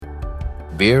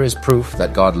Beer is proof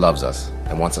that God loves us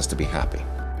and wants us to be happy.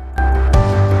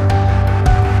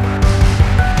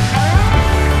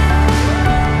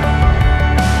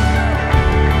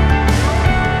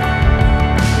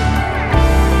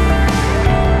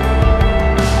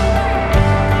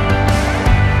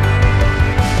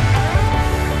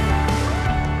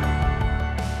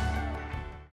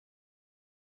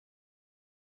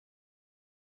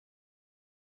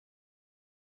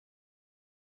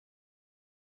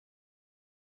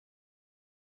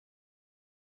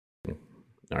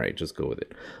 All right, just go with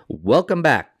it. Welcome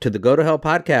back to the Go to Hell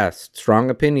podcast. Strong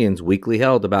opinions weekly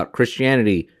held about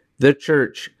Christianity, the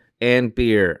church, and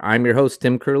beer. I'm your host,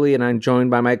 Tim Curley, and I'm joined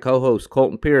by my co-host,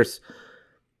 Colton Pierce.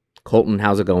 Colton,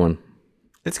 how's it going?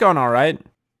 It's going all right.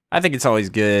 I think it's always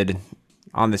good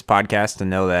on this podcast to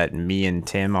know that me and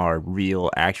Tim are real,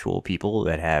 actual people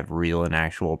that have real and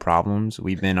actual problems.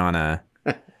 We've been on a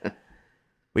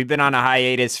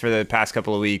hiatus for the past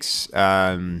couple of weeks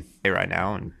right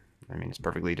now, and I mean, it's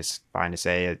perfectly just fine to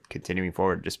say continuing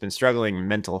forward. Just been struggling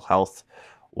mental health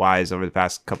wise over the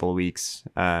past couple of weeks.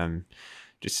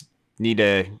 Just need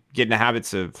to get in the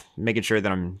habits of making sure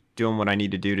that I'm doing what I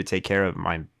need to do to take care of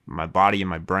my body and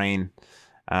my brain.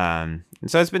 And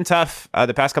so it's been tough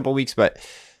the past couple of weeks, but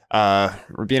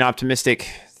we're being optimistic.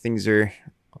 Things are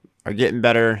getting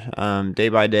better day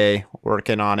by day,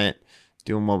 working on it,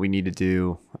 doing what we need to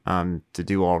do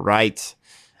all right.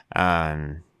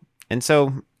 And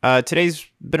so today's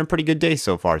been a pretty good day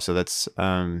so far, so that's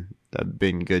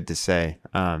been good to say.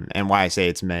 And why I say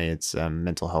it's May, it's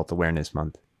Mental Health Awareness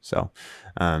Month. So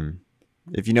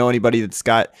if you know anybody that's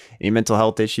got any mental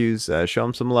health issues, show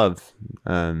them some love.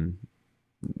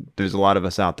 There's a lot of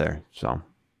us out there. So,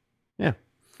 yeah.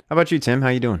 How about you, Tim? How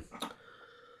you doing?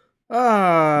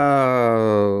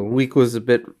 Week was a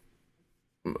bit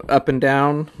up and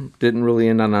down. Didn't really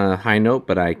end on a high note,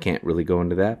 but I can't really go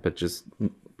into that. But just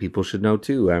people should know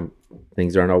too.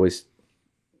 Things aren't always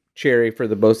cherry for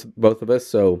the both of us.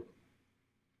 So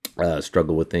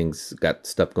struggle with things. Got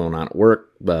stuff going on at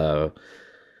work. But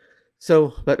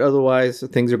otherwise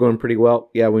things are going pretty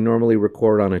well. Yeah, we normally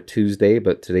record on a Tuesday,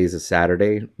 but today's a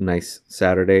Saturday. Nice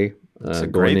Saturday.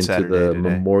 Going into Saturday the today.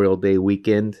 Memorial Day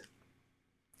weekend,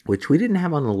 which we didn't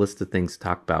have on the list of things to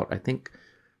talk about. I think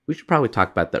we should probably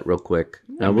talk about that real quick.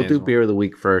 We'll do beer of the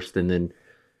week first, and then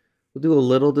we'll do a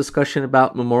little discussion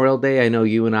about Memorial Day. I know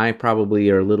you and I probably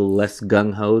are a little less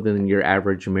gung-ho than your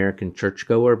average American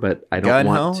churchgoer, but I don't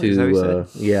want to... Is that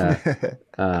what you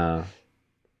yeah.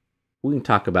 We can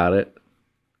talk about it.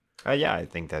 Yeah, I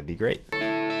think that'd be great.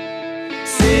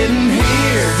 Sitting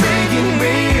here, drinking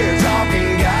beer,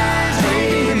 talking guys,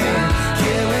 dreaming,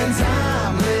 killing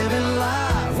time, living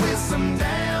life with some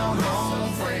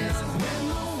down-home friends.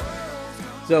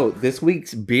 So this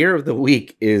week's beer of the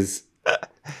week is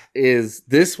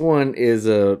this one is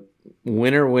a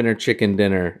winner chicken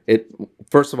dinner.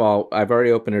 First of all, I've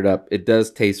already opened it up. It does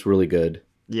taste really good.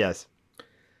 Yes.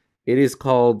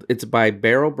 It's by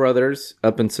Barrel Brothers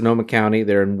up in Sonoma County.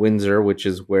 They're in Windsor, which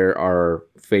is where our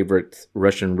favorite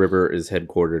Russian River is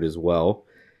headquartered as well.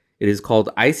 It is called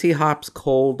Icy Hops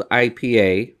Cold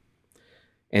IPA.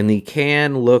 And the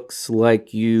can looks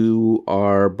like you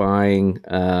are buying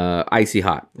Icy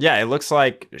Hot. Yeah, it looks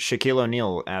like Shaquille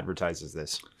O'Neal advertises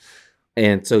this.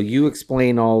 And so you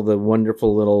explain all the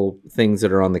wonderful little things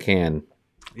that are on the can.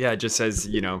 Yeah, it just says,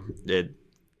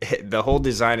 the whole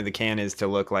design of the can is to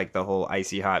look like the whole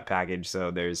Icy Hot package.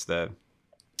 So there's the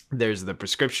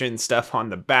prescription stuff on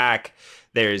the back.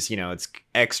 There's, it's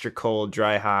extra cold,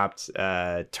 dry hopped,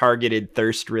 targeted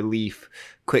thirst relief,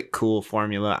 quick cool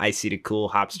formula, icy to cool,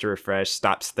 hops to refresh,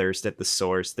 stops thirst at the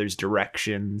source. There's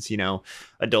directions,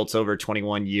 adults over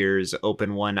 21 years,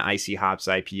 open one Icy Hops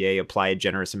IPA, apply a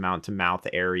generous amount to mouth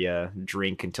area,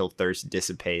 drink until thirst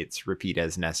dissipates, repeat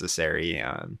as necessary.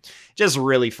 Just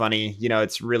really funny.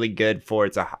 It's really good for,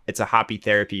 it's a hoppy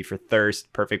therapy for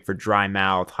thirst, perfect for dry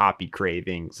mouth, hoppy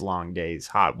cravings, long days,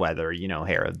 hot weather,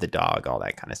 hair of the dog, all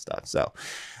that kind of stuff. So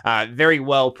very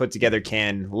well put together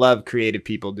can. Love creative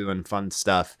people doing fun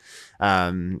stuff.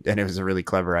 And it was a really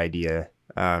clever idea.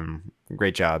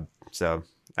 Great job. So,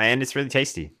 and it's really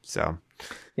tasty. So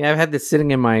Yeah, I've had this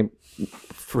sitting in my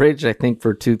fridge, I think,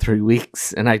 for 2-3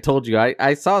 weeks. And I told you,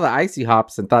 I saw the Icy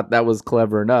Hops and thought that was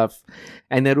clever enough.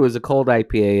 And that it was a cold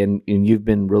IPA. And you've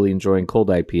been really enjoying cold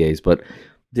IPAs, but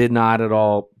did not at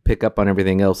all pick up on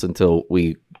everything else until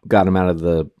we got them out of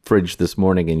the fridge this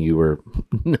morning and you were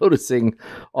noticing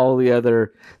all the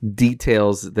other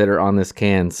details that are on this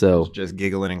can. So just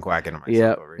giggling and quacking to myself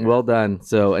yeah, over here. well done.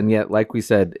 So, and yet, like we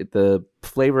said, the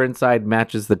flavor inside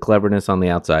matches the cleverness on the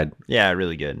outside. Yeah,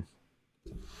 really good.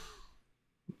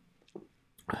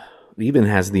 even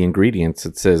has the ingredients.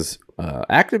 It says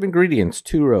active ingredients,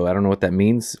 Turo. I don't know what that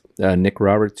means. Nick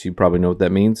Roberts, you probably know what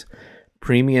that means.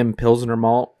 Premium Pilsner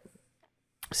malt,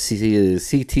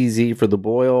 CTZ for the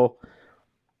boil,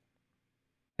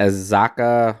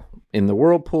 Azaka in the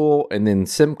whirlpool, and then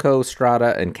Simcoe,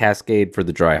 Strata, and Cascade for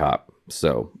the dry hop.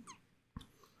 So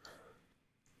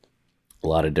a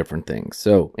lot of different things.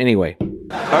 So anyway,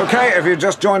 Okay, if you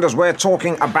just joined us, we're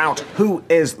talking about who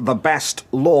is the best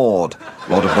Lord.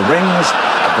 Lord of the Rings,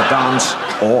 of the Dance,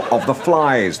 or of the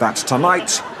Flies. That's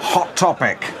tonight's Hot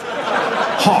Topic.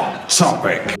 Hot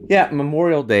Topic. yeah,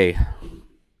 Memorial Day.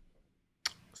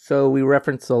 So we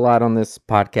reference a lot on this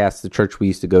podcast the church we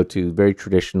used to go to, very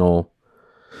traditional.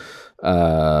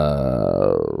 Probably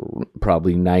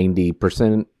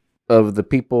 90% of the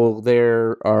people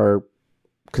there are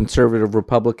conservative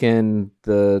Republican.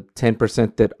 The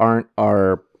 10% that aren't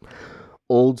are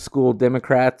old school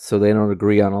Democrats, so they don't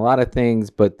agree on a lot of things,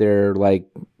 but they're like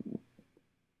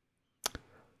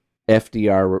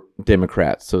FDR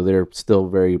Democrats, so they're still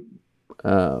very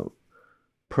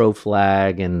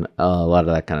pro-flag and a lot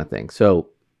of that kind of thing. So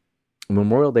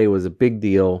Memorial Day was a big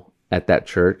deal at that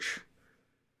church.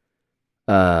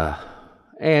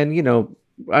 And, you know,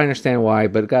 I understand why,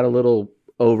 but it got a little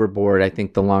overboard, I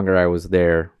think, the longer I was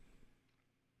there.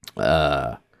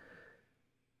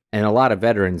 And a lot of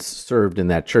veterans served in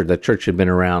that church. That church had been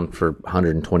around for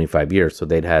 125 years, so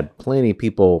they'd had plenty of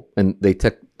people, and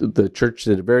the church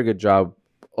did a very good job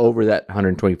over that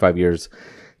 125 years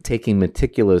taking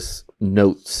meticulous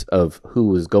notes of who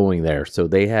was going there. So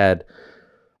they had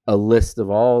a list of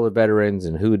all the veterans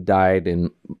and who had died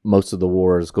in most of the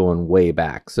wars going way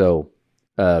back. So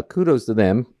kudos to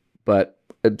them, but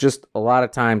it just a lot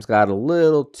of times got a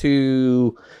little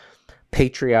too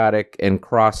patriotic and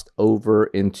crossed over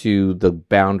into the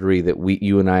boundary that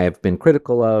you and I have been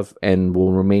critical of and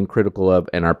will remain critical of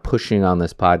and are pushing on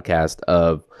this podcast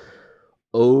of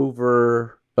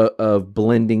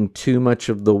blending too much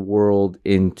of the world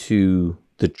into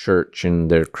the church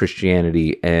and their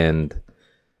Christianity, and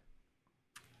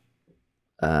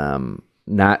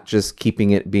not just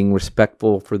keeping it being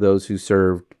respectful for those who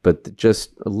served, but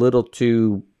just a little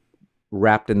too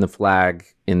wrapped in the flag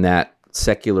in that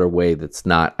secular way that's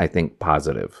not, I think,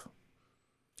 positive.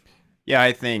 Yeah,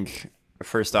 I think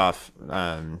first off,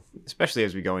 especially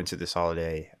as we go into this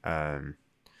holiday,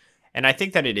 and I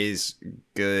think that it is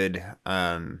good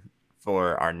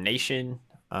for our nation,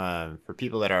 for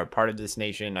people that are a part of this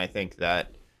nation. I think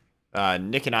that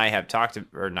Nick and I have talked,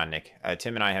 or not Nick,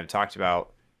 Tim and I have talked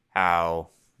about how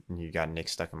you got Nick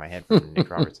stuck in my head from Nick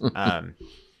Roberts.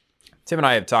 Tim and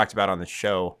I have talked about on the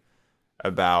show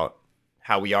about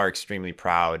how we are extremely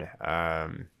proud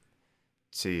and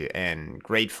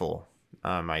grateful,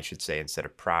 I should say, instead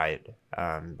of pride.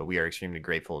 But we are extremely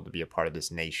grateful to be a part of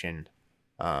this nation,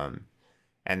 and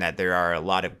that there are a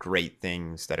lot of great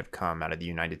things that have come out of the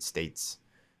United States.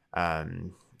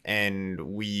 And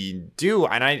we do,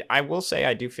 and I will say,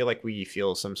 I do feel like we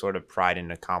feel some sort of pride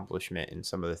and accomplishment in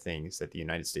some of the things that the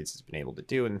United States has been able to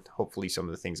do, and hopefully some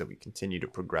of the things that we continue to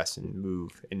progress and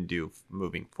move and do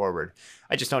moving forward.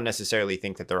 I just don't necessarily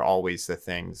think that they're always the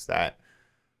things that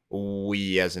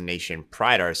we as a nation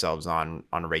pride ourselves on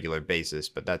a regular basis,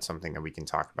 but that's something that we can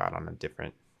talk about on a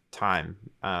different time.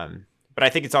 But I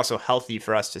think it's also healthy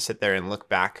for us to sit there and look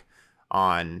back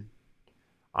on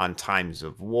times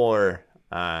of war,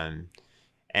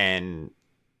 and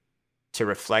to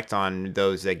reflect on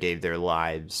those that gave their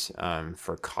lives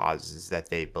for causes that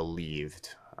they believed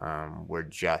were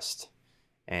just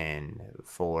and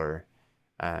for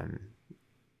and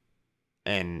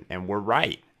were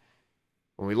right.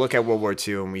 When we look at World War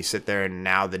II and we sit there and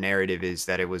now the narrative is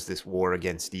that it was this war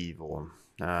against evil.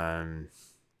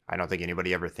 I don't think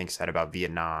anybody ever thinks that about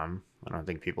Vietnam. I don't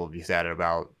think people view that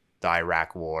about the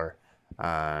Iraq War.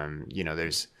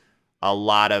 There's a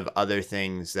lot of other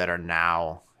things that are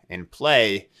now in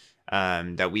play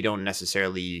that we don't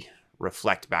necessarily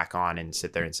reflect back on and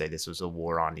sit there and say this was a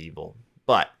war on evil.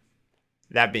 But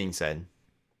that being said,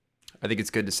 I think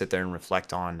it's good to sit there and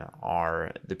reflect on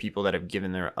the people that have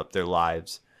given up their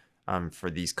lives for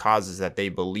these causes that they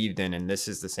believed in. And this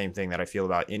is the same thing that I feel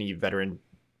about any veteran,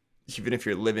 even if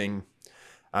you're living,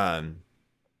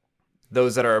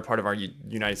 those that are a part of our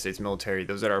United States military,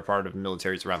 those that are a part of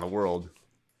militaries around the world.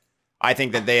 I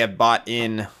think that they have bought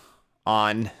in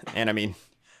on, and I mean,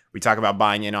 we talk about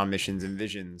buying in on missions and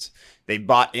visions. They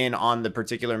bought in on the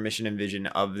particular mission and vision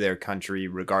of their country,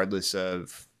 regardless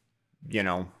of,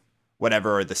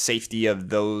 whatever, the safety of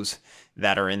those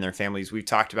that are in their families. We've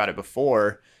talked about it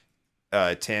before,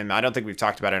 Tim. I don't think we've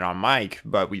talked about it on mic,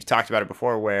 but we've talked about it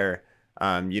before where,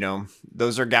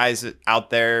 those are guys out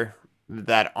there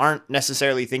that aren't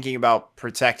necessarily thinking about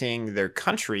protecting their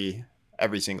country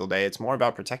every single day. It's more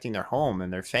about protecting their home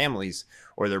and their families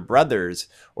or their brothers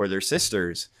or their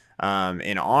sisters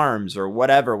in arms or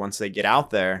whatever once they get out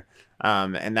there.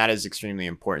 And that is extremely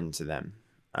important to them.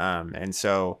 And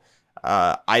so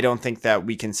I don't think that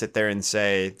we can sit there and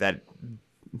say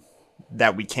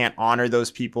that we can't honor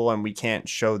those people and we can't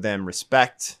show them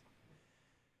respect.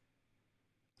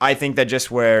 I think that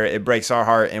just where it breaks our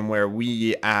heart and where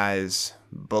we as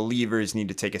believers need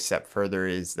to take a step further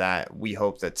is that we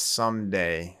hope that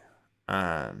someday,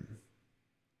 and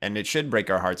it should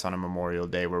break our hearts on a Memorial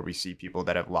Day where we see people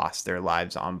that have lost their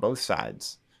lives on both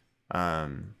sides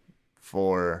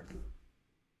for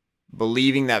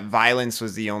believing that violence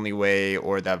was the only way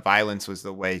or that violence was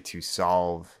the way to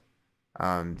solve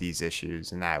these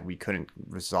issues and that we couldn't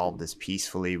resolve this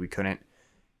peacefully. We couldn't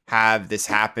have this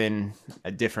happen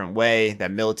a different way, that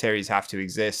militaries have to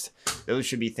exist. Those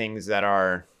should be things that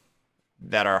are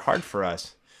hard for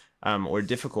us or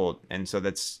difficult. And so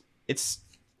it's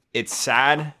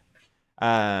sad.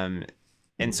 And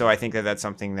so I think that that's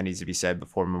something that needs to be said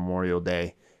before Memorial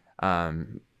Day.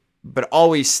 But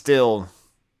always still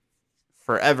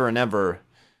forever and ever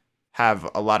have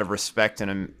a lot of respect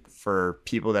and for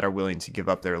people that are willing to give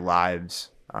up their lives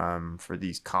for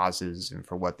these causes and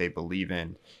for what they believe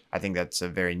in. I think that's a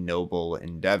very noble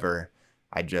endeavor.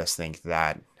 I just think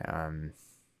that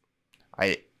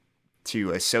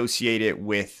to associate it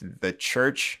with the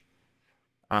church,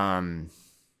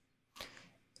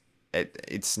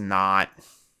 it's not.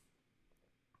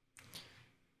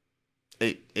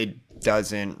 It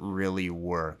doesn't really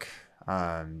work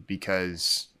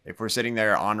because if we're sitting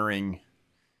there honoring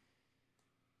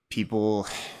people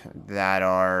that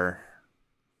are,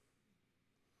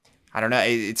 I don't know.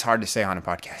 It's hard to say on a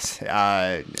podcast.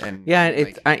 And yeah,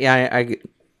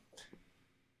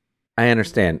 I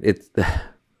understand.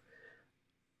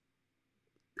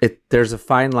 There's a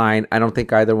fine line. I don't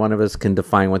think either one of us can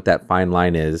define what that fine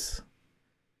line is.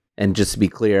 And just to be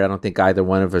clear, I don't think either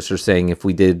one of us are saying if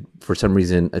we did, for some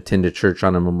reason, attend a church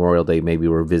on a Memorial Day, maybe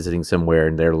we're visiting somewhere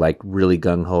and they're like really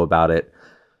gung-ho about it,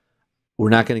 we're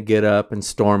not going to get up and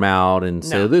storm out and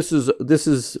say, this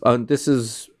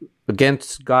is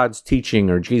against God's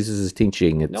teaching or Jesus'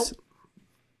 teaching.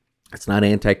 It's not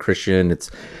anti-Christian.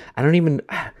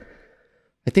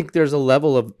 I think there's a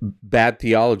level of bad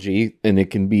theology and it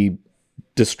can be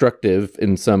destructive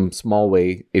in some small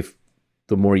way if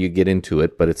the more you get into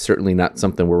it, but it's certainly not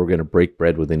something where we're going to break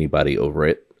bread with anybody over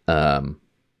it.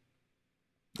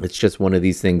 It's just one of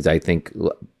these things. I think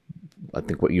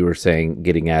what you were saying,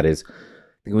 getting at is,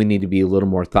 I think we need to be a little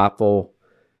more thoughtful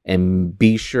and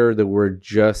be sure that we're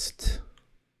just...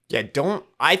 Yeah,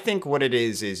 I think what it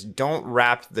is don't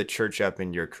wrap the church up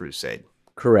in your crusade.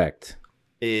 Correct.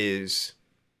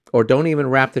 Or don't even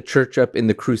wrap the church up in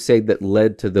the crusade that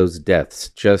led to those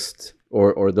deaths,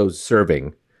 or those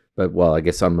serving. But, well, I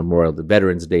guess on Memorial, the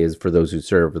Veterans Day is for those who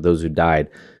serve, for those who died.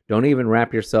 Don't even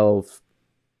wrap yourself...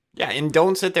 Yeah, and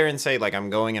don't sit there and say, like, I'm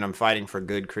going and I'm fighting for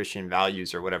good Christian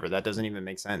values or whatever. That doesn't even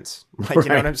make sense. Like, you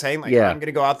know what I'm saying? Like, I'm going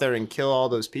to go out there and kill all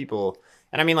those people.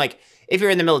 And I mean, like, if you're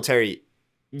in the military,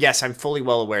 yes, I'm fully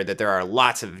well aware that there are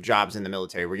lots of jobs in the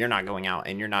military where you're not going out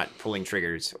and you're not pulling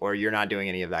triggers or you're not doing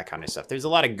any of that kind of stuff. There's a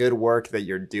lot of good work that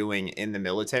you're doing in the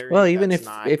military. Well, even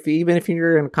if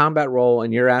you're in a combat role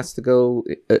and you're asked to go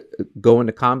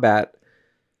into combat,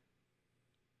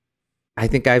 I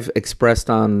think I've expressed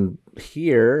on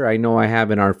here, I know I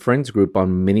have in our friends group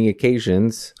on many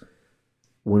occasions,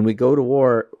 when we go to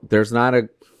war, there's not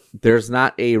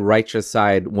a righteous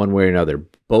side one way or another.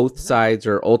 Both sides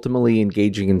are ultimately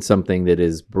engaging in something that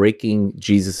is breaking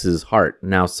Jesus's heart.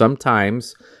 Now,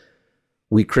 sometimes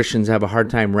we Christians have a hard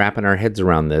time wrapping our heads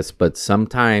around this, but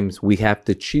sometimes we have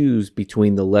to choose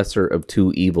between the lesser of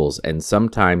two evils. And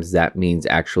sometimes that means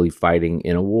actually fighting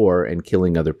in a war and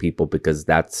killing other people because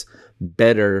that's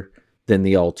better than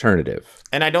the alternative.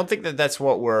 And I don't think that that's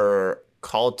what we're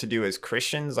called to do as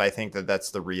Christians. I think that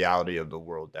that's the reality of the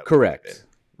world that correct. We live in.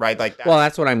 Right, like that. Well,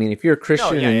 that's what I mean. If you're a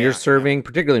Christian and you're serving,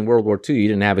 particularly in World War II, you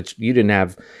didn't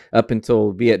have up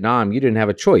until Vietnam, you didn't have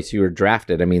a choice. You were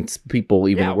drafted. I mean, people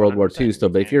even in World War II still.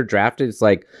 But if you're drafted, it's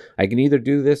like I can either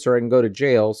do this or I can go to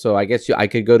jail. So I guess I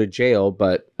could go to jail,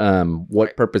 but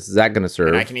what purpose is that going to serve?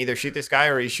 And I can either shoot this guy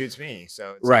or he shoots me.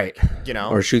 So it's right,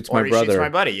 like, or shoots my brother, shoots my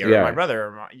buddy, or my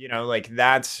brother. Or like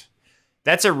that's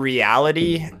a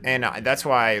reality, and that's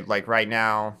why, like right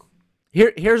now.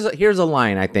 Here's a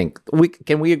line. I think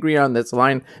can we agree on this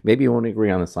line? Maybe you won't agree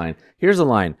on this line. Here's a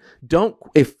line.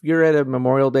 If you're at a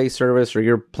Memorial Day service or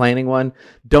you're planning one,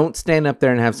 don't stand up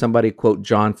there and have somebody quote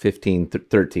John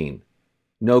 15:13.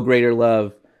 No greater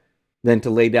love than to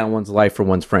lay down one's life for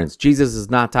one's friends. Jesus is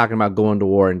not talking about going to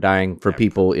war and dying for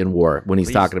people in war when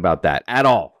he's talking about that at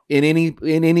all in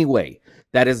any way.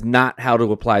 That is not how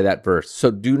to apply that verse.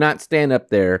 So do not stand up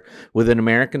there with an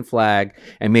American flag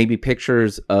and maybe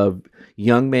pictures of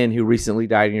young men who recently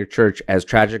died in your church, as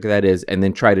tragic that is, and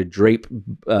then try to drape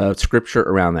scripture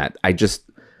around that.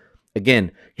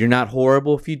 Again, you're not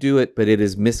horrible if you do it, but it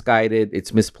is misguided.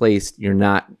 It's misplaced.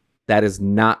 That is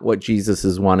not what Jesus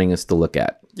is wanting us to look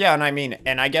at. Yeah, and I mean,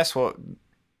 and I guess what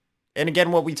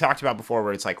we talked about before,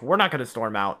 where it's like, we're not going to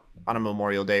storm out on a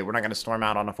Memorial Day. We're not going to storm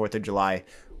out on a 4th of July.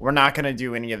 We're not going to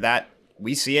do any of that.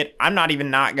 We see it. I'm not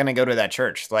going to go to that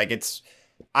church. Like,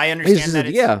 I understand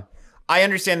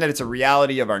that it's a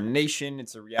reality of our nation.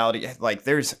 It's a reality. Like,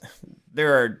 there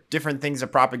are different things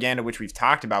of propaganda, which we've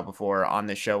talked about before on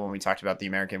this show. When we talked about the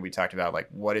American, we talked about, like,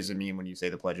 what does it mean when you say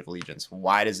the Pledge of Allegiance?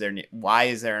 Why is there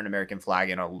an American flag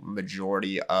in a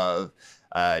majority of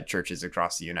churches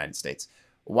across the United States?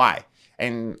 Why?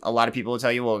 And a lot of people will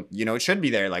tell you, well, it should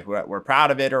be there. Like, we're proud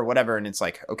of it or whatever. And it's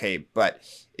like, okay, but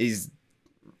is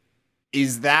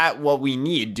that what we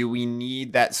need? Do we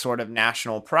need that sort of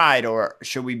national pride, or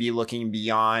should we be looking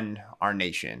beyond our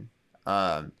nation?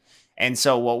 And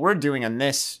so what we're doing in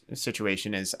this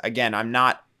situation is, again, I'm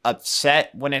not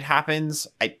upset when it happens.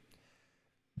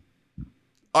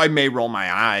 I may roll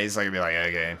my eyes. I could be like,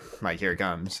 okay, like, here it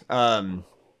comes. But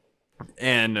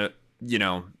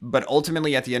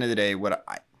ultimately at the end of the day, what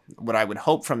I would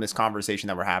hope from this conversation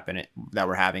that we're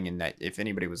having, and that if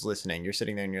anybody was listening, you're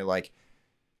sitting there and you're like,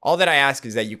 all that I ask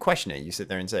is that you question it. You sit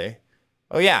there and say,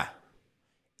 oh yeah,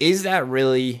 is that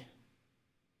really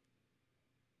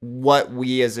what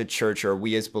we as a church or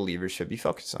we as believers should be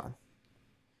focused on?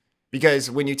 Because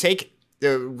when you take,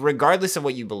 regardless of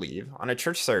what you believe on a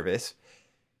church service,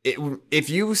 if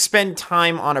you spend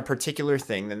time on a particular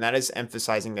thing, then that is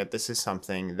emphasizing that this is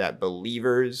something that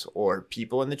believers or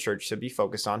people in the church should be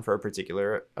focused on for a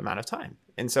particular amount of time.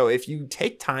 And so if you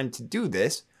take time to do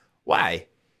this, why?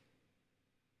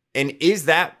 And is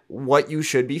that what you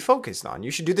should be focused on?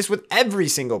 You should do this with every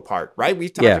single part, right?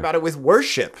 We've talked about it with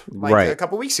worship, a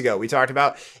couple weeks ago. We talked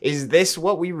about, is this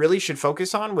what we really should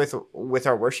focus on with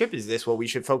our worship? Is this what we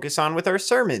should focus on with our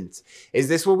sermons? Is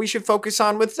this what we should focus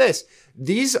on with this?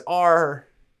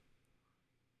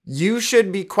 You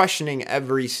should be questioning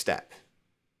every step.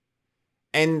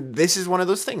 And this is one of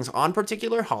those things. On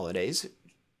particular holidays,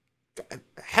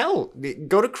 hell,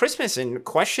 go to Christmas and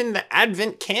question the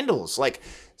Advent candles. Like,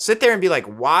 sit there and be like,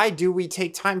 why do we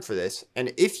take time for this?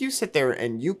 And if you sit there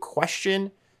and you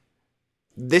question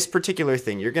this particular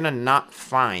thing, you're going to not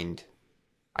find,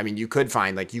 you could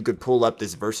find, like, you could pull up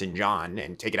this verse in John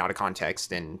and take it out of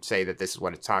context and say that this is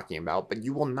what it's talking about, but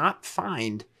you will not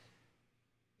find,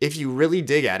 if you really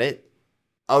dig at it,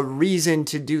 a reason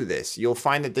to do this. You'll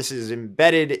find that this is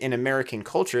embedded in American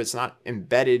culture. It's not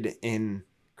embedded in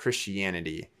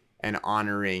Christianity and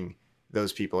honoring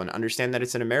those people, and understand that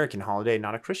it's an American holiday,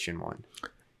 not a Christian one.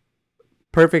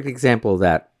 Perfect example of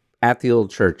that at the old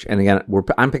church. And again,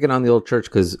 I'm picking on the old church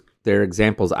because they're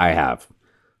examples I have.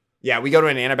 Yeah, we go to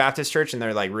an Anabaptist church and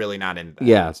they're like really not into that.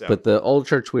 Yeah, so. But the old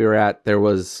church we were at,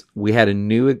 we had a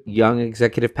new young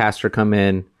executive pastor come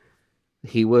in.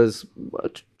 He was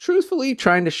truthfully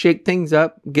trying to shake things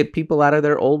up, get people out of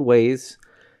their old ways.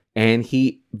 And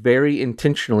he very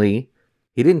intentionally,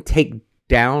 he didn't take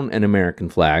down an American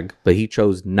flag, but he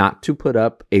chose not to put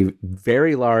up a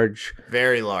very large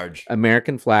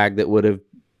American flag that would have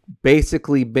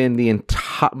basically been the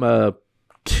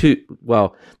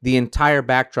entire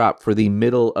backdrop for the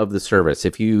middle of the service.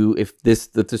 If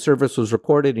the service was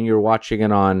recorded and you're watching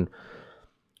it on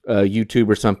YouTube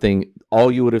or something,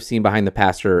 all you would have seen behind the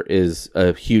pastor is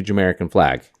a huge American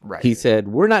flag. Right. He said,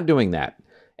 "We're not doing that,"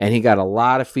 and he got a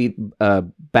lot of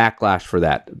backlash for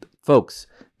that, folks.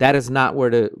 That is not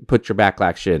where to put your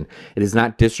backlash in. It is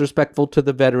not disrespectful to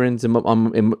the veterans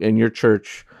in your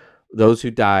church, those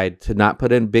who died, to not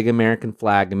put in a big American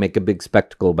flag and make a big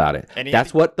spectacle about it.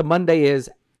 That's what the Monday is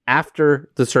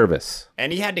after the service.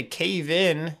 And he had to cave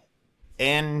in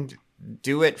and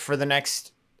do it for the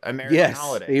next American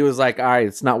holiday. He was like, all right,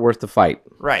 it's not worth the fight.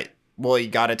 Right. Well, he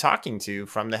got a talking to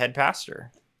from the head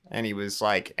pastor. And he was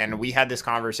like, and we had this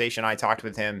conversation. I talked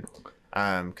with him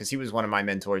because he was one of my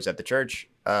mentors at the church.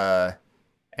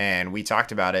 And we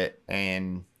talked about it.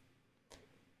 And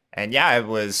yeah, it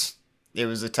was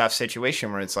a tough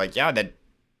situation where it's like, yeah, that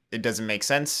it doesn't make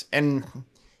sense. And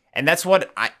that's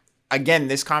what again,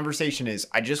 this conversation is,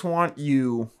 I just want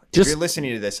you, if you're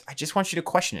listening to this, I just want you to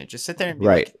question it. Just sit there and be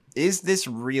like, is this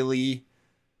really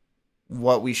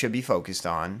what we should be focused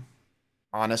on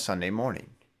a Sunday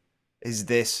morning? Is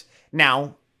this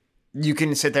now, you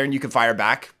can sit there and you can fire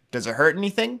back. Does it hurt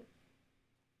anything?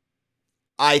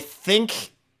 I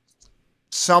think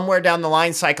somewhere down the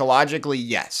line, psychologically,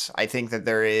 yes. I think that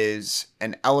there is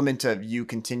an element of you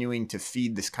continuing to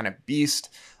feed this kind of beast.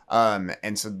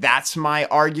 And so that's my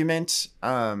argument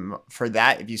for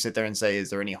that. If you sit there and say, is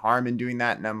there any harm in doing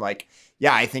that? And I'm like,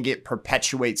 yeah, I think it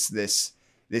perpetuates this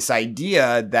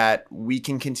idea that we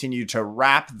can continue to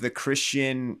wrap the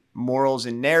Christian morals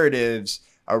and narratives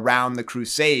around the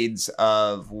Crusades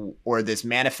or this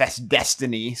manifest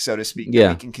destiny, so to speak, that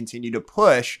we can continue to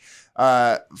push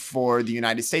for the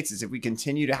United States. Is if we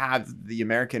continue to have the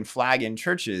American flag in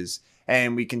churches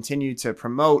and we continue to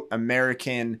promote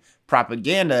American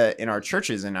propaganda in our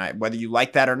churches, and whether you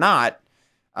like that or not,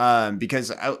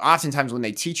 because oftentimes when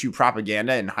they teach you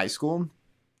propaganda in high school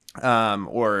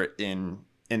or in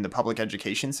the public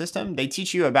education system, they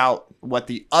teach you about what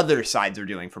the other sides are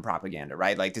doing for propaganda,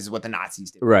 right? Like this is what the Nazis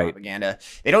did for propaganda.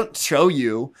 They don't show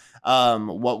you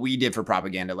what we did for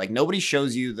propaganda. Like nobody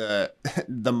shows you the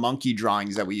monkey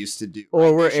drawings that we used to do.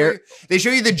 Or they show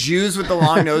you the Jews with the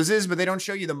long noses, but they don't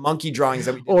show you the monkey drawings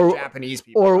that we did for Japanese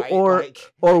people. Or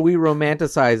we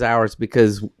romanticize ours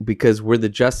because we're the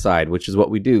just side, which is what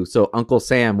we do. So Uncle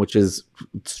Sam, which is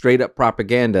straight up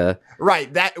propaganda,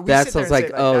 right? That sounds like,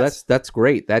 that's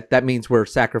great. That means we're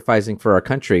sacrificing for our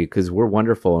country because we're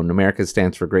wonderful and America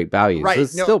stands for great values. Right.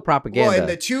 It's still propaganda. Well, and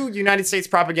the two United States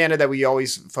propaganda that we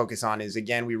always focus on is,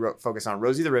 again, we focus on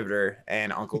Rosie the Riveter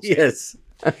and Uncle Sam. Yes.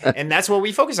 And that's what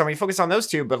we focus on. We focus on those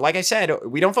two. But like I said,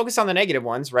 we don't focus on the negative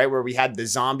ones, right? Where we had the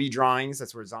zombie drawings.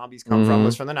 That's where zombies come from,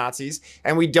 was from the Nazis.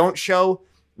 And we don't show...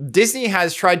 Disney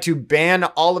has tried to ban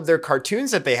all of their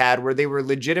cartoons that they had where they were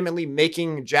legitimately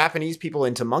making Japanese people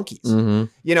into monkeys,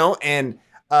 you know? And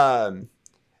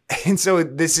so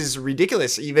this is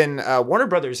ridiculous. Even Warner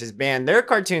Brothers has banned their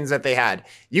cartoons that they had.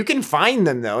 You can find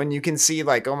them though, and you can see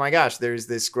like, oh my gosh, there's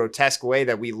this grotesque way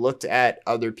that we looked at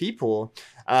other people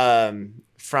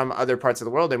from other parts of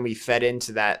the world, and we fed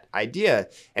into that idea.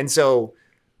 And so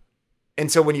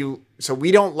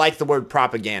we don't like the word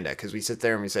propaganda because we sit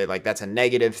there and we say like that's a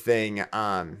negative thing.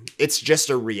 It's just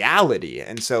a reality,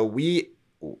 and so we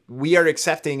are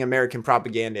accepting American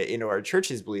propaganda into our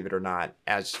churches, believe it or not,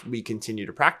 as we continue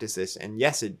to practice this. And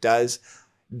yes, it does.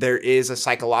 There is a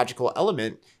psychological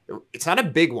element. It's not a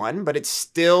big one, but it's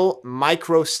still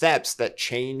micro steps that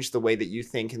change the way that you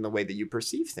think and the way that you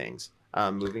perceive things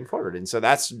moving forward. And so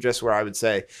that's just where I would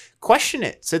say, question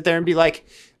it. Sit there and be like,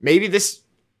 maybe this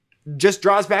just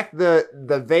draws back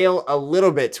the veil a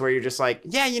little bit to where you're just like,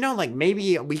 yeah, you know, like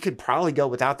maybe we could probably go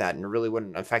without that and it really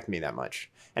wouldn't affect me that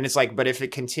much. And it's like, but if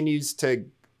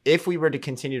we were to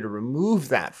continue to remove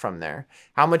that from there,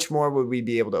 how much more would we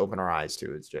be able to open our eyes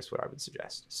to? It's just what I would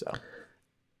suggest. So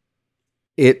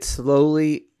it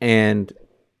slowly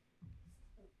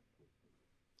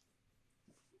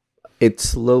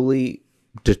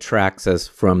detracts us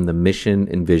from the mission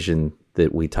and vision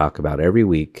that we talk about every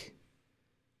week.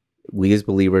 We as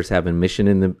believers have a mission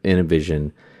and a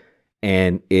vision,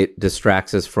 and it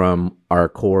distracts us from our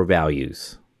core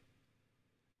values.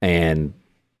 And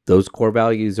those core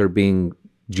values are being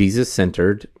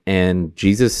Jesus-centered, and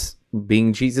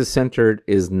being Jesus-centered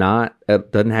doesn't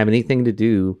have anything to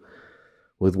do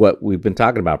with what we've been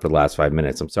talking about for the last 5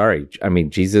 minutes. I'm sorry. I mean,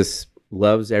 Jesus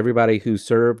loves everybody who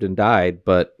served and died,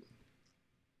 but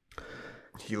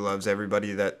he loves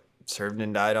everybody that served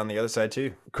and died on the other side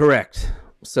too. Correct.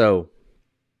 So,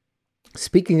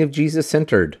 speaking of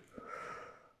Jesus-centered,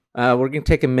 we're going to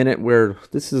take a minute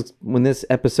when this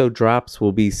episode drops,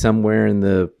 we'll be somewhere in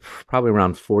probably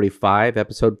around 45,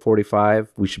 episode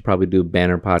 45. We should probably do a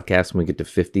banner podcast when we get to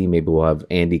 50. Maybe we'll have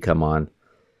Andy come on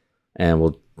and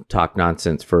we'll talk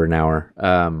nonsense for an hour.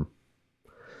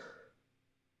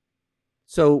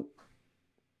 So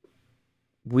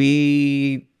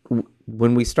when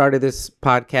we started this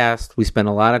podcast, we spent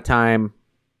a lot of time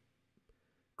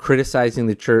criticizing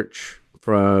the church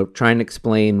for trying to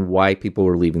explain why people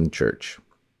were leaving the church.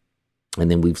 And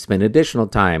then we've spent additional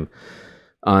time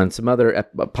on some other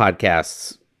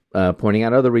podcasts pointing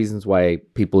out other reasons why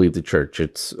people leave the church.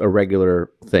 It's a regular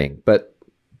thing. But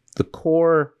the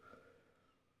core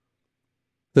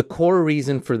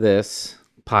reason for this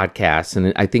podcast,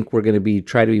 and I think we're going to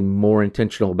try to be more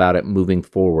intentional about it moving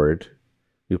forward.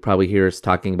 You'll probably hear us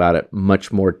talking about it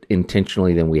much more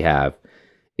intentionally than we have,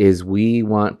 is we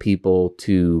want people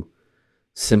to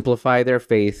simplify their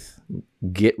faith,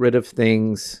 get rid of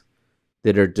things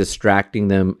that are distracting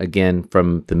them, again,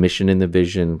 from the mission and the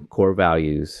vision, core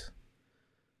values.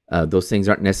 Those things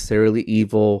aren't necessarily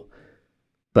evil,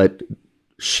 but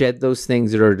shed those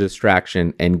things that are a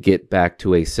distraction and get back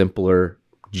to a simpler,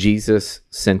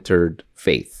 Jesus-centered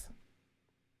faith.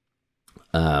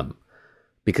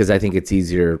 because I think it's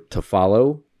easier to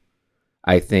follow.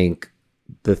 I think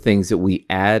the things that we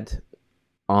add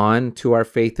on to our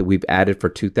faith that we've added for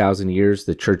 2,000 years,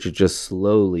 the church is just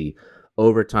slowly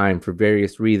over time for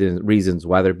various reasons,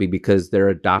 whether it be because they're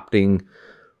adopting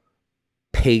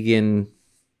pagan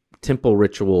temple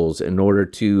rituals in order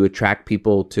to attract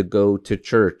people to go to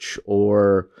church,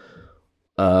 or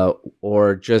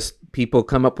just people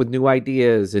come up with new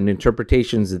ideas and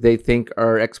interpretations that they think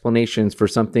are explanations for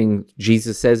something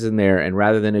Jesus says in there. And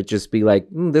rather than it just be like,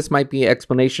 this might be an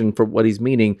explanation for what he's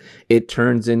meaning, it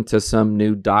turns into some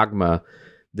new dogma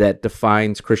that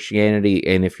defines Christianity.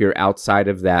 And if you're outside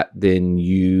of that, then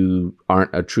you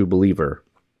aren't a true believer.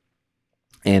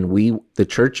 And the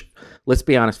church, let's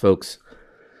be honest, folks,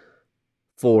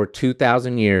 for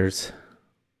 2,000 years,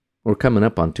 we're coming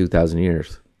up on 2,000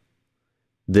 years,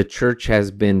 the church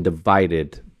has been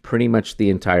divided pretty much the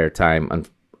entire time,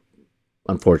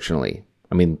 unfortunately.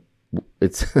 I mean,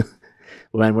 it's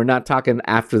when we're not talking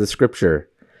after the scripture,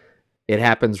 it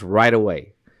happens right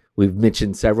away. We've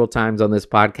mentioned several times on this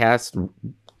podcast,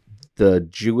 the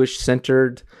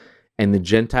Jewish-centered and the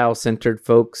Gentile-centered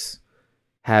folks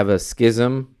have a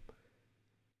schism,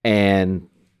 and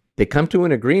they come to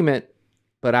an agreement,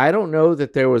 but I don't know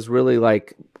that there was really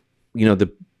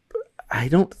I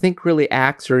don't think really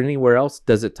Acts or anywhere else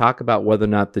does it talk about whether or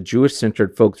not the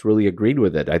Jewish-centered folks really agreed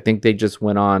with it. I think they just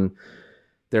went on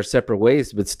their separate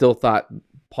ways, but still thought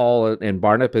Paul and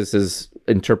Barnabas's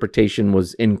interpretation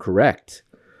was incorrect.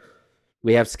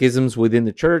 We have schisms within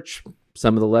the church.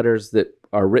 Some of the letters that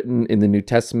are written in the New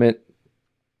Testament,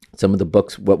 some of the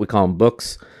books, what we call them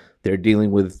books, they're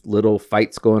dealing with little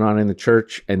fights going on in the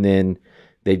church, and then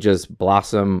they just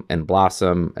blossom and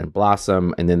blossom and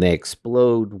blossom, and then they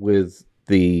explode with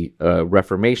the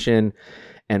Reformation.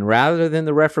 And rather than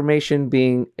the Reformation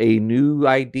being a new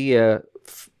idea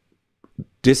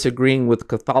disagreeing with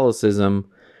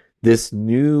Catholicism, this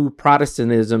new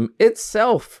Protestantism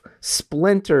itself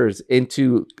splinters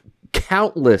into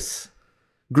countless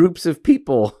groups of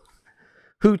people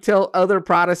who tell other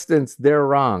Protestants they're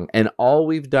wrong. And all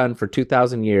we've done for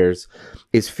 2,000 years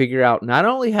is figure out not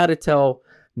only how to tell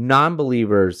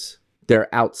non-believers they're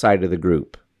outside of the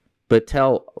group, but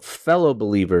tell fellow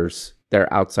believers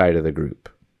they're outside of the group.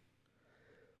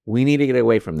 We need to get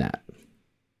away from that.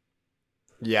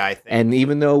 Yeah, I think. And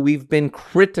even though we've been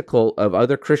critical of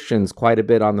other Christians quite a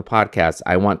bit on the podcast,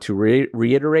 I want to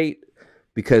reiterate,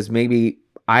 because maybe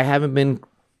I haven't been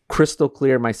crystal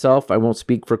clear myself. I won't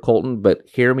speak for Colton, but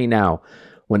hear me now.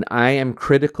 When I am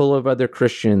critical of other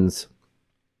Christians,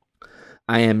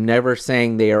 I am never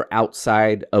saying they are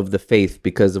outside of the faith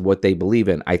because of what they believe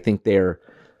in. I think they are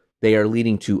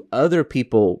leading to other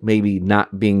people maybe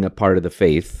not being a part of the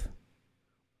faith,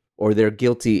 or they're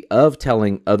guilty of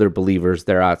telling other believers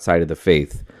they're outside of the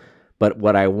faith. But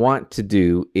what I want to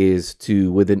do is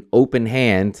to, with an open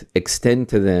hand, extend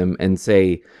to them and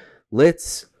say,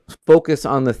 let's focus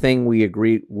on the thing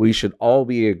we should all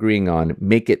be agreeing on,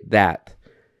 make it that.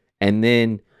 And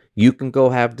then you can go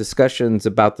have discussions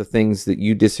about the things that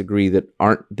you disagree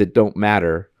that don't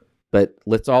matter, but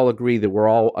let's all agree that we're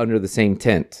all under the same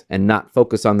tent and not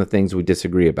focus on the things we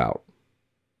disagree about.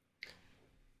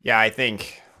 Yeah, I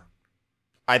think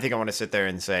I want to sit there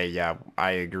and say, yeah,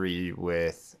 I agree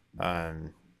with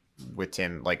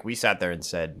Tim. Like, we sat there and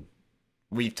said,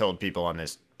 we've told people on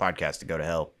this podcast to go to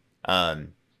hell.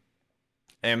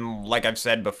 And like I've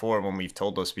said before, when we've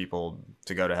told those people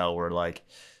to go to hell, we're like,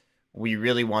 we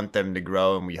really want them to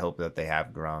grow, and we hope that they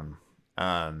have grown.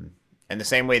 And the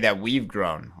same way that we've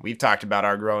grown, we've talked about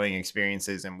our growing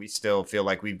experiences, and we still feel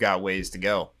like we've got ways to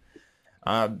go.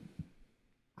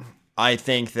 I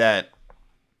think that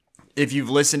if you've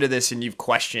listened to this and you've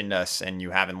questioned us and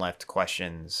you haven't left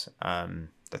questions,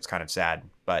 that's kind of sad.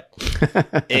 But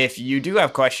if you do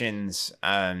have questions,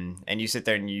 and you sit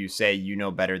there and you say, you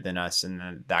know better than us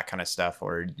and that kind of stuff,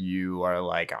 or you are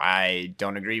like, I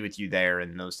don't agree with you there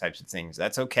and those types of things,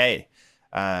 that's okay.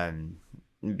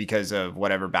 Because of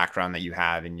whatever background that you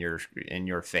have in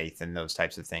your faith and those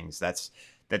types of things, that's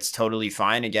totally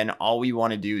fine. Again, all we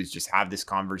want to do is just have this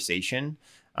conversation,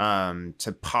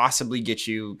 to possibly get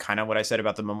you, kind of what I said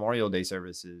about the Memorial Day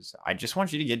services. I just want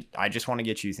to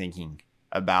get you thinking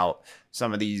about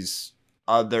some of these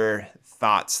other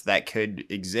thoughts that could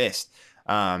exist,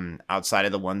 outside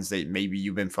of the ones that maybe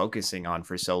you've been focusing on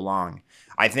for so long.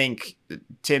 I think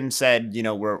Tim said,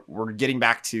 we're getting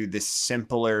back to this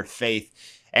simpler faith.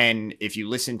 And if you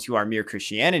listen to our Mere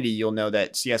Christianity, you'll know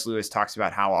that C.S. Lewis talks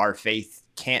about how our faith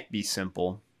can't be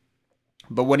simple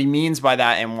But what he means by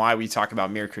that, and why we talk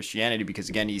about mere Christianity, because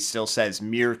again, he still says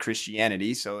mere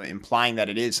Christianity, so implying that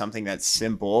it is something that's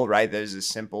simple, right? There's a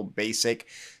simple, basic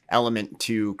element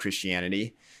to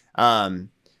Christianity.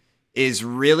 Is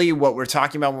really what we're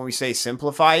talking about when we say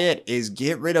simplify it, is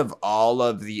get rid of all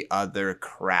of the other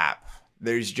crap.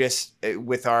 There's just,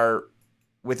 with our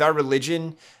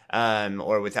religion,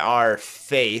 or with our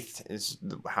faith, is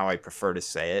how I prefer to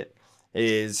say it,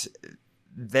 is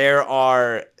there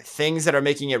are things that are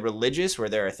making it religious, where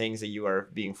there are things that you are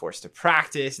being forced to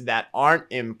practice that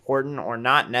aren't important or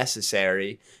not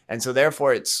necessary. And so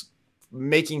therefore it's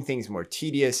making things more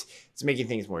tedious. It's making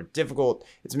things more difficult.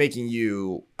 It's making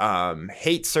you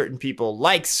hate certain people,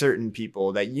 like certain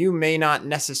people that you may not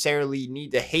necessarily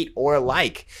need to hate or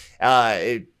like.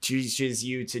 It teaches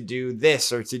you to do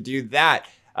this or to do that,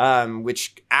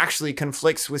 which actually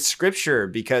conflicts with scripture,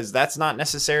 because that's not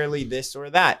necessarily this or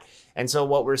that. And so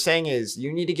what we're saying is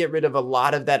you need to get rid of a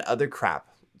lot of that other crap.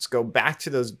 Let's go back to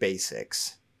those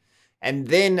basics. And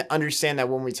then understand that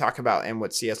when we talk about, and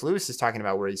what C.S. Lewis is talking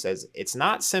about, where he says it's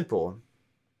not simple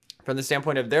from the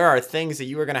standpoint of there are things that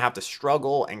you are going to have to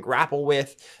struggle and grapple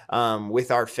with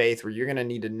our faith, where you're going to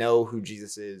need to know who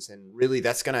Jesus is. And really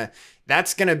that's going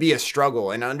to be a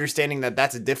struggle, and understanding that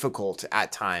that's difficult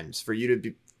at times for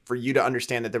you to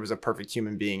understand that there was a perfect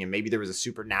human being, and maybe there was a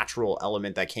supernatural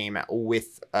element that came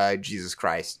with Jesus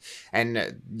Christ.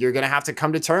 And you're going to have to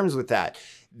come to terms with that.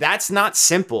 That's not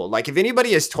simple. Like, if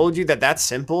anybody has told you that that's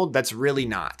simple, that's really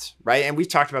not, right? And we've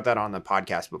talked about that on the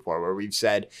podcast before, where we've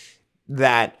said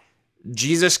that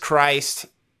Jesus Christ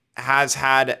has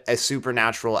had a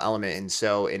supernatural element. And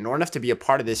so in order to be a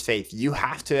part of this faith, you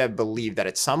have to have believed that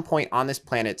at some point on this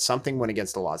planet, something went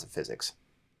against the laws of physics.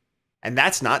 And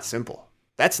that's not simple.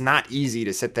 That's not easy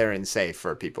to sit there and say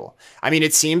for people. I mean,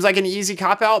 it seems like an easy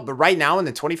cop out, but right now in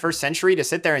the 21st century, to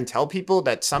sit there and tell people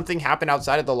that something happened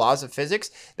outside of the laws of physics,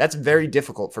 that's very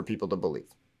difficult for people to believe,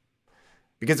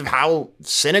 because of how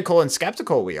cynical and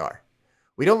skeptical we are.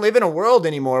 We don't live in a world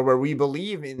anymore where we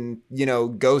believe in,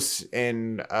 ghosts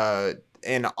and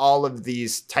all of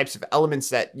these types of elements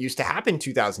that used to happen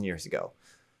 2,000 years ago.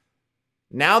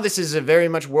 Now this is a very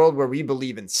much world where we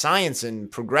believe in science and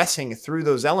progressing through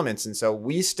those elements. And so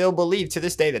we still believe to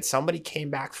this day that somebody came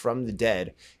back from the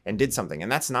dead and did something. And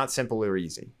that's not simple or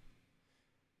easy.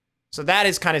 So that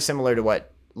is kind of similar to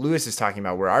what Lewis is talking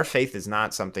about, where our faith is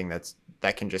not something that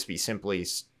can just be simply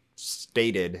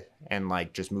stated and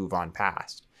just move on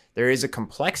past. There is a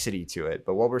complexity to it,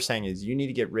 but what we're saying is you need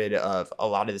to get rid of a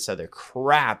lot of this other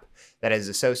crap that is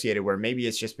associated, where maybe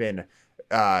it's just been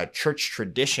church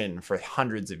tradition for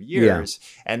hundreds of years,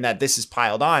 and that this is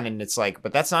piled on, and it's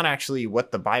but that's not actually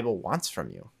what the Bible wants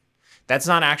from you. That's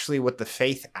not actually what the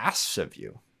faith asks of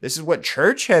you. This is what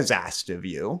church has asked of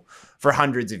you for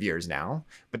hundreds of years now,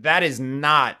 but that is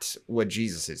not what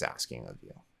Jesus is asking of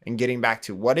you. And getting back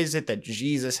to what is it that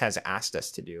Jesus has asked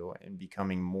us to do, and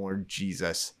becoming more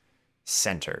Jesus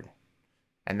centered.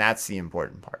 And that's the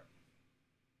important part.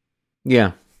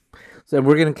 Yeah. So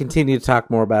we're going to continue to talk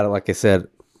more about it. Like I said,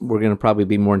 we're going to probably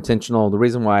be more intentional. The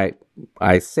reason why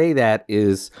I say that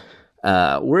is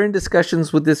we're in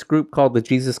discussions with this group called the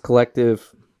Jesus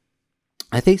Collective.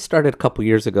 I think started a couple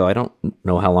years ago. I don't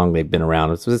know how long they've been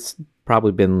around. It's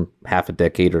probably been half a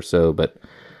decade or so, but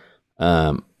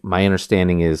my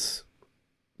understanding is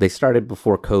they started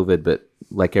before COVID, but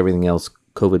like everything else,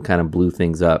 COVID kind of blew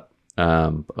things up.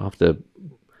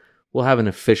 We'll have an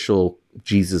official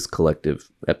Jesus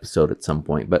Collective episode at some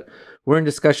point, but we're in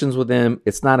discussions with them.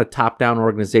 It's not a top-down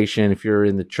organization. If you're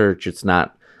in the church, it's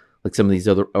not like some of these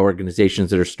other organizations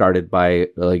that are started by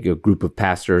a group of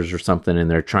pastors or something, and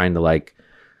they're trying to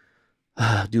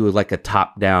do a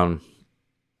top-down,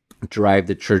 drive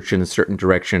the church in a certain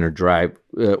direction, or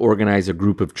organize a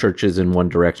group of churches in one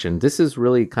direction. This is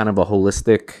really kind of a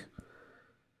holistic,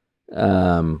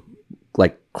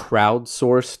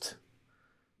 crowdsourced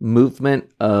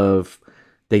movement of,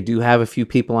 they do have a few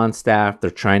people on staff. They're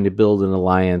trying to build an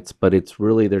alliance, but it's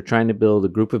really, they're trying to build a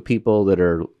group of people that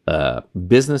are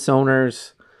business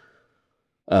owners,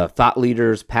 thought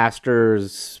leaders,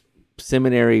 pastors,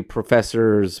 seminary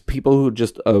professors, people who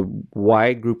just a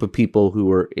wide group of people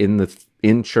who are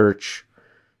in church,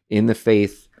 in the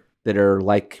faith, that are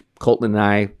like Colton and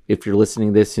I. If you're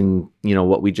listening to this and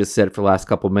what we just said for the last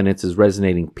couple of minutes is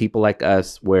resonating, people like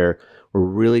us, where we're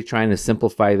really trying to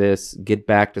simplify this, get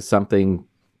back to something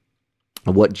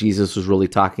of what Jesus was really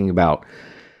talking about,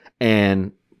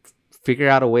 and figure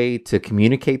out a way to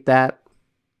communicate that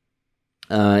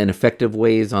in effective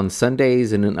ways on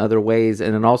Sundays and in other ways.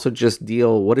 And then also just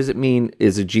what does it mean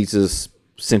is a Jesus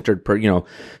centered so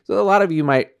a lot of you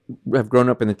might have grown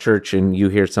up in the church and you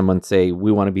hear someone say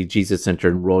we want to be Jesus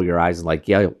centered and roll your eyes and like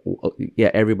yeah,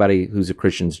 everybody who's a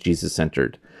Christian is Jesus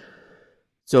centered.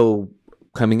 So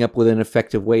coming up with an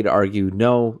effective way to argue,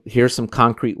 no, here's some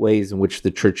concrete ways in which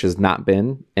the church has not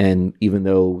been. And even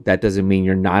though that doesn't mean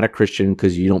you're not a Christian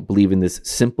because you don't believe in this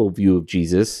simple view of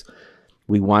Jesus,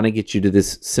 we want to get you to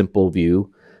this simple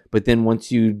view. But then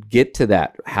once you get to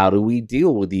that, how do we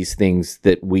deal with these things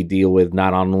that we deal with,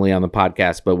 not only on the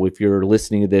podcast, but if you're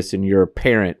listening to this and you're a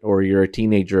parent or you're a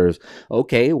teenager,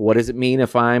 okay, what does it mean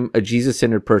if I'm a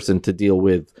Jesus-centered person to deal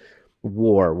with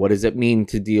war? What does it mean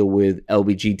to deal with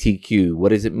LGBTQ? What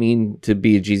does it mean to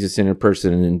be a Jesus-centered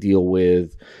person and deal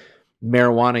with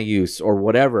marijuana use or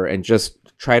whatever? And just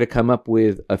try to come up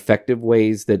with effective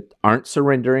ways that aren't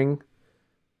surrendering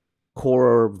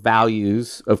core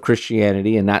values of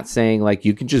Christianity and not saying like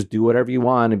you can just do whatever you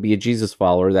want and be a Jesus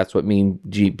follower. That's what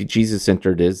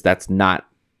Jesus-centered is. That's not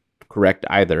correct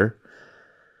either.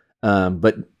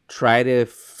 But try to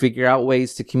figure out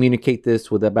ways to communicate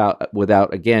this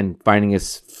without again finding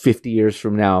us 50 years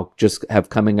from now just have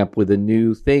coming up with a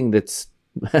new thing that's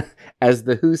as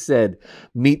the Who said,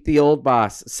 meet the old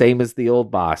boss, same as the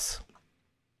old boss.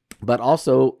 But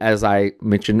also, as I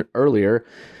mentioned earlier,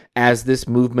 as this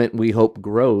movement we hope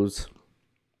grows,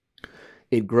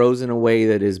 it grows in a way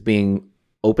that is being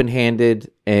open-handed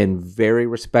and very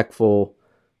respectful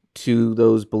to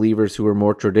those believers who are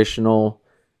more traditional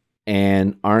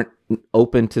and aren't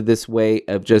open to this way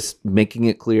of just making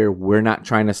it clear we're not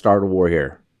trying to start a war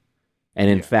here. And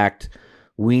in fact,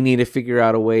 we need to figure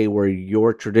out a way where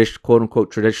your quote unquote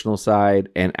traditional side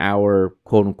and our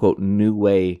quote unquote new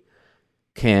way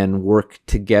can work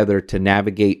together to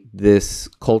navigate this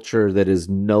culture that is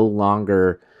no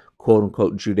longer quote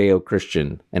unquote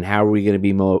Judeo-Christian. And how are we going to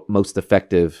be most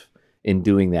effective in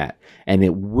doing that? And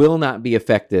it will not be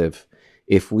effective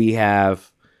if we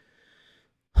have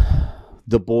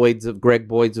the Greg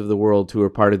Boyds of the world who are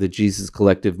part of the Jesus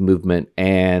Collective movement.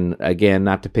 And again,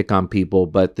 not to pick on people,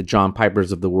 but the John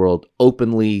Pipers of the world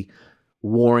openly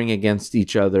warring against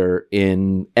each other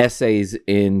in essays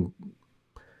in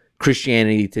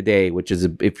Christianity Today, which is,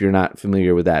 if you're not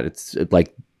familiar with that, it's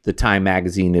like the Time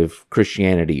magazine of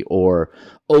Christianity, or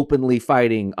openly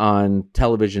fighting on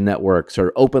television networks,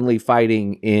 or openly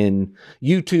fighting in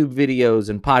YouTube videos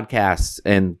and podcasts.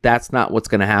 And that's not what's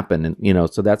going to happen.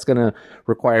 And, so that's going to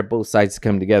require both sides to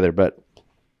come together. But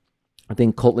I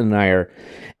think Colton and I are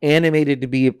animated to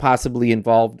be possibly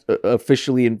involved,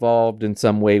 officially involved in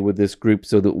some way with this group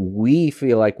so that we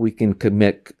feel like we can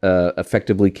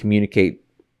effectively communicate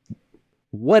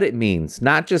what it means,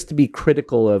 not just to be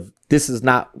critical of this is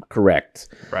not correct,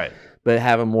 Right. but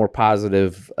have a more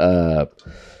positive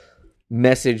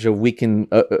message of we can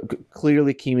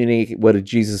clearly communicate what a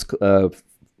Jesus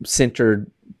centered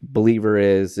believer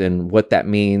is and what that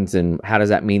means and how does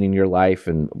that mean in your life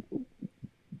and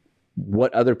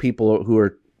what other people who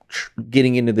are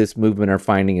getting into this movement are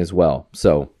finding as well.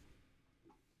 So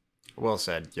Well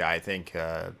said. Yeah, I think,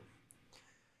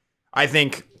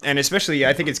 and especially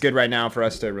I think it's good right now for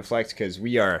us to reflect because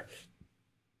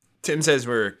Tim says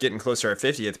we're getting close to our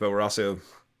 50th, but we're also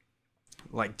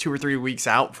like 2 or 3 weeks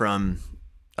out from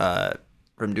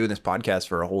doing this podcast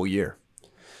for a whole year.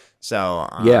 So,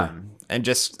 Yeah. And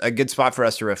just a good spot for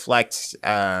us to reflect,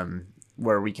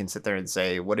 where we can sit there and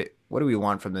say, what do we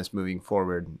want from this moving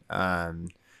forward?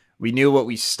 We knew what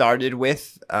we started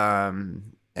with,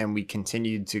 and we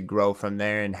continued to grow from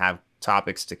there and have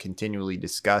topics to continually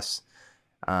discuss.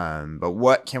 But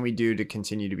what can we do to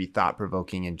continue to be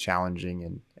thought-provoking and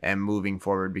challenging and moving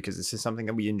forward? Because this is something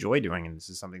that we enjoy doing, and this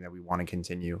is something that we want to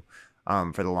continue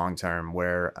for the long term.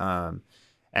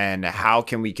 And how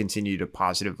can we continue to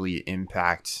positively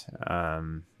impact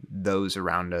those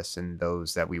around us and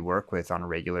those that we work with on a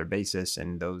regular basis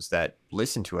and those that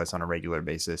listen to us on a regular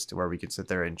basis, to where we can sit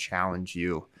there and challenge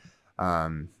you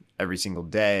every single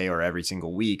day or every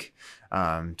single week,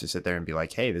 to sit there and be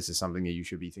like, hey, this is something that you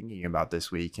should be thinking about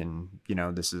this week. And,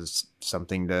 this is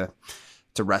something to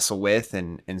wrestle with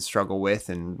and struggle with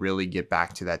and really get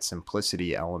back to that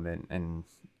simplicity element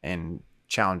and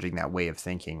challenging that way of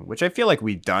thinking, which I feel like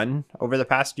we've done over the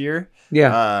past year.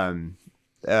 yeah,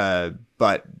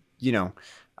 But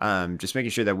just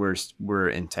making sure that we're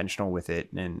intentional with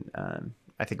it. And,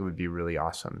 I think it would be really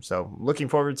awesome. So looking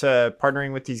forward to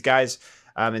partnering with these guys,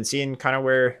 and seeing kind of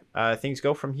where things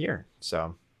go from here.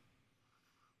 So.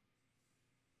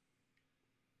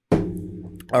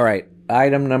 all right.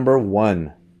 Item number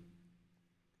 1.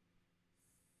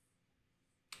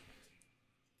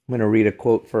 I'm going to read a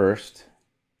quote first.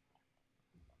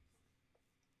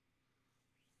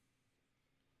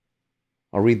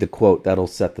 I'll read the quote that'll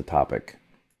set the topic,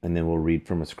 and then we'll read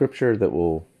from a scripture that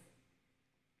will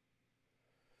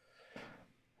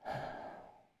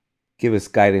give us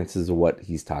guidance as to what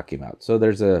he's talking about. So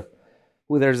there's a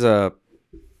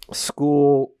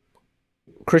school,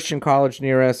 Christian college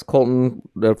near us, Colton,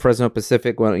 Fresno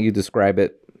Pacific. Why don't you describe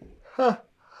it?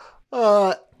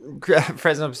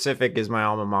 Fresno Pacific is my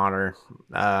alma mater.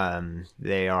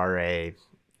 They are a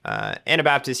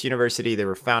Anabaptist university. They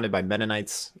were founded by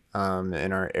Mennonites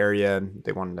in our area.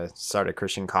 They wanted to start a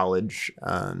Christian college,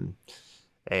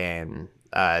 and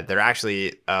they're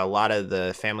actually a lot of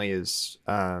the family is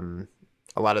a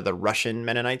lot of the Russian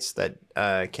Mennonites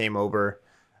that came over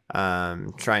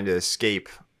trying to escape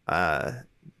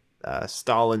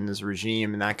Stalin's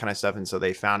regime and that kind of stuff, and so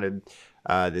they founded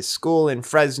this school in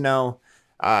Fresno.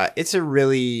 It's a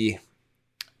really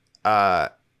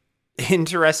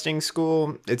interesting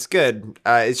school. It's good.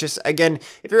 It's just, again,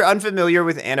 if you're unfamiliar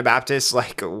with Anabaptists,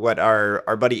 like what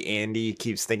our buddy Andy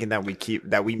keeps thinking that we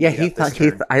Yeah, he thought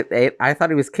I thought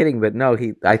he was kidding, but no,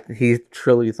 he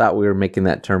truly thought we were making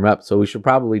that term up. So we should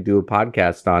probably do a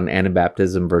podcast on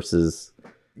Anabaptism versus.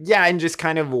 Yeah, and just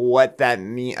kind of what that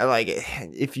means. Like,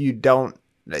 if you don't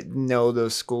know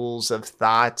those schools of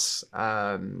thoughts,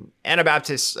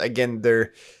 Anabaptists, again,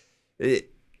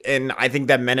 and I think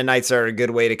that Mennonites are a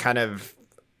good way to kind of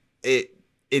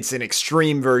it's an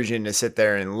extreme version to sit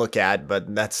there and look at,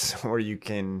 but that's where you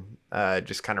can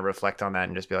just kind of reflect on that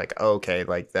and just be like, oh, okay,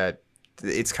 like that.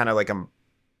 It's kind of like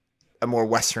a more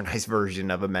westernized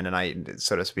version of a Mennonite,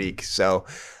 so to speak. So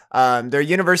they're a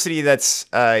university that's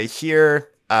here.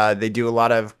 They do a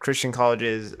lot of Christian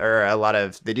colleges,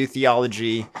 or they do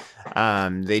theology.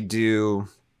 They do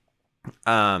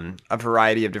a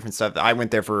variety of different stuff. I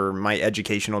went there for my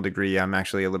educational degree. I'm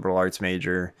actually a liberal arts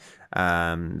major.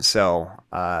 But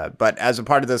as a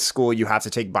part of the school, you have to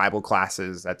take Bible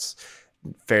classes. That's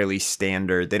fairly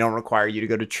standard. They don't require you to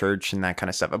go to church and that kind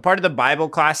of stuff. A part of the Bible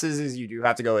classes is you do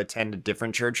have to go attend a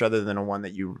different church other than one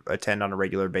that you attend on a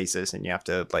regular basis, and you have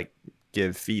to like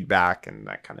give feedback and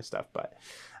that kind of stuff. But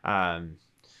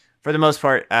for the most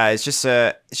part, it's just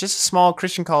a small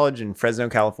Christian college in Fresno,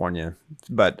 California.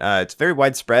 But it's very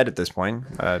widespread at this point.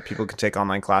 People can take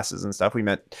online classes and stuff. We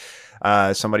met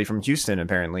somebody from Houston,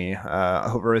 apparently,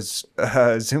 over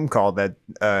a Zoom call that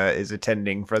is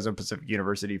attending Fresno Pacific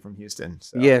University from Houston.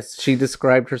 So. Yes, she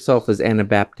described herself as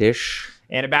Anabaptist.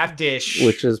 Anabaptist.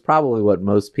 Which is probably what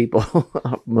most people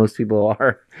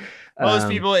are. Most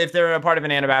people, if they're a part of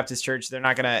an Anabaptist church, they're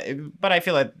not gonna. But I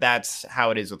feel like that's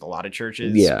how it is with a lot of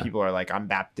churches. Yeah. People are like, I'm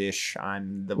Baptist,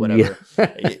 I'm the whatever.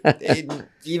 Yeah.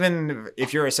 Even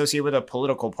if you're associated with a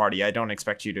political party, I don't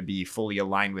expect you to be fully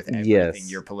aligned with everything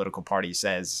your political party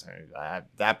says.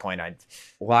 At that point,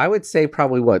 I would say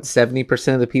probably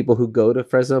 70% of the people who go to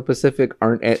Fresno Pacific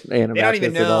aren't Anabaptist they don't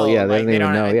even know. at all. Yeah, they don't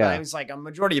even know. Yeah, I was like, a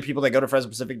majority of people that go to Fresno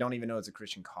Pacific don't even know it's a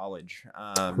Christian college.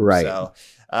 Right. So,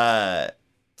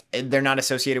 they're not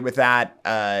associated with that.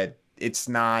 It's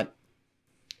not.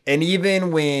 And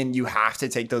even when you have to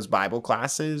take those Bible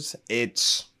classes,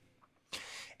 it's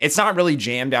not really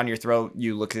jammed down your throat.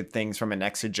 You look at things from an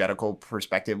exegetical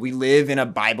perspective. We live in a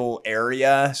Bible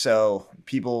area, so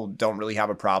people don't really have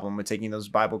a problem with taking those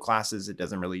Bible classes. It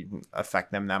doesn't really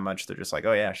affect them that much. They're just like,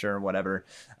 oh yeah, sure, whatever.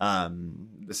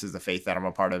 This is the faith that I'm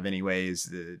a part of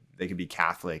anyways. They could be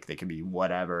Catholic. They could be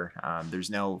whatever. There's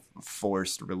no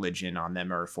forced religion on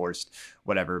them or forced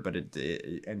whatever. But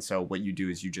and so what you do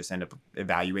is you just end up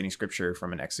evaluating scripture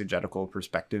from an exegetical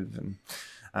perspective.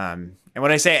 And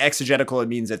when I say exegetical, it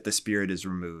means that the Spirit is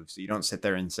removed. So you don't sit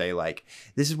there and say like,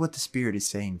 this is what the Spirit is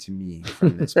saying to me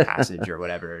from this passage or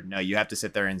whatever. No, you have to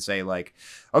sit there and say like,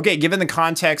 okay, given the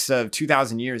context of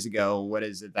 2,000 years ago, what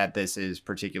is it that this is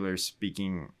particular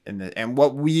speaking and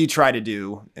what we try to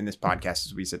do in this podcast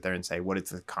is we sit there and say, what is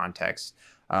the context?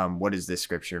 What does this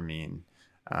scripture mean?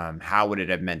 How would it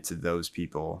have meant to those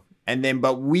people? And then,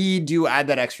 but we do add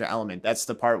that extra element. That's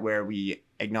the part where we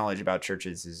acknowledge about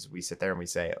churches is we sit there and we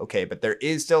say, okay, but there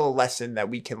is still a lesson that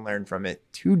we can learn from it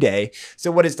today.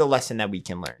 So what is the lesson that we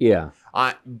can learn? Yeah.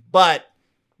 But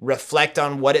reflect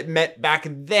on what it meant back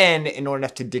then in order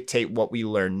to dictate what we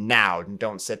learn now. And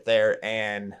don't sit there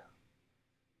and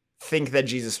think that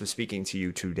Jesus was speaking to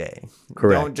you today.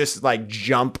 Correct. Don't just like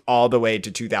jump all the way to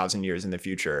 2,000 years in the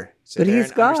future. But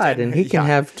he's God and he can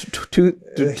have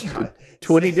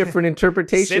 20 different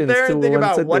interpretations. Sit there and think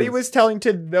about what he was telling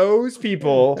to those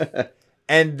people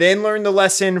and then learn the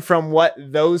lesson from what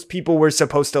those people were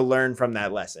supposed to learn from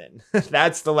that lesson.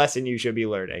 That's the lesson you should be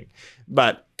learning.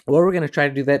 But well, we're going to try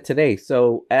to do that today.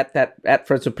 So at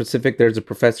Fresno Pacific, there's a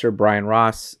professor, Brian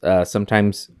Ross.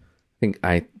 Sometimes,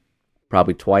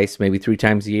 probably twice, maybe 3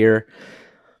 times a year.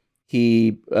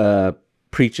 He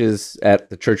preaches at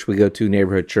the church we go to,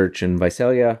 Neighborhood Church in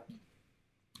Visalia.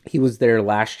 He was there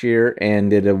last year and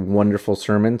did a wonderful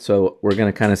sermon, so we're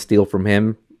going to kind of steal from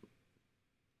him.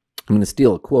 I'm going to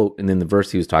steal a quote and then the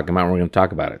verse he was talking about, and we're going to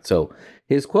talk about it. So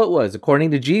his quote was,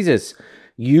 according to Jesus,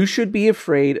 you should be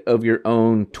afraid of your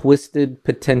own twisted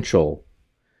potential.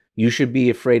 You should be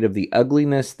afraid of the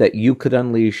ugliness that you could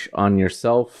unleash on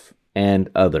yourself and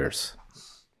others.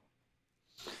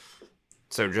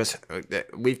 So just,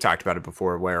 we've talked about it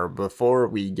before, where before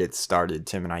we get started,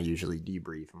 Tim and I usually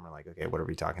debrief and we're like, okay, what are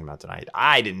we talking about tonight?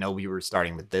 I didn't know we were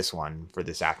starting with this one for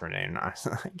this afternoon. I was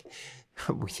like,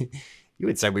 you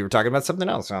had said we were talking about something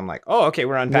else. So I'm like, oh, okay,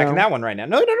 we're unpacking that one right now.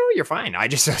 No, you're fine. I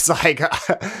just was like,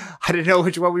 I didn't know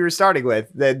which one we were starting with.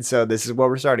 Then, so this is what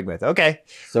we're starting with. Okay.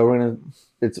 So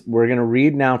we're gonna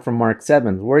read now from Mark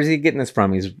 7. Where is he getting this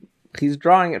from? He's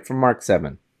drawing it from Mark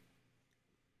 7.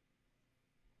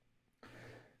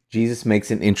 Jesus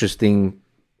makes an interesting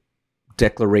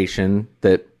declaration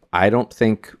that I don't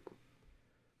think,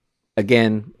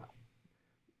 again,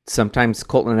 sometimes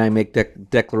Colton and I make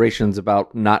declarations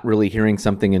about not really hearing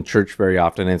something in church very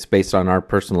often. And it's based on our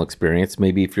personal experience.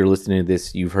 Maybe if you're listening to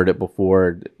this, you've heard it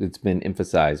before, it's been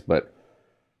emphasized, but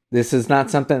this is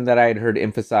not something that I had heard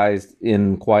emphasized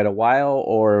in quite a while,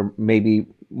 or maybe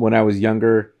when I was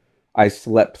younger, I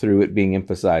slept through it being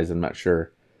emphasized. I'm not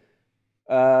sure.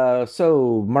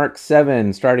 So Mark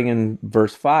 7, starting in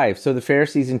verse 5. So the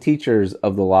Pharisees and teachers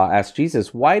of the law asked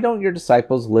Jesus, why don't your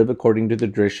disciples live according to the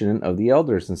tradition of the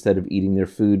elders instead of eating their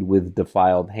food with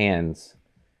defiled hands?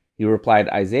 He replied,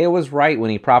 Isaiah was right when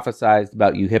he prophesied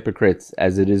about you hypocrites,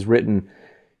 as it is written,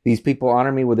 these people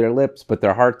honor me with their lips, but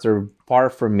their hearts are far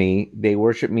from me. They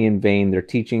worship me in vain. Their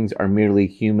teachings are merely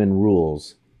human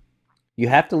rules. You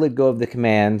have to let go of the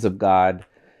commands of God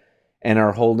and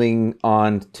are holding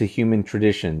on to human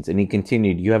traditions. And he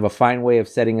continued, you have a fine way of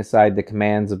setting aside the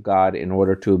commands of God in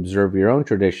order to observe your own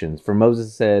traditions. For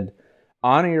Moses said,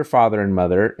 honor your father and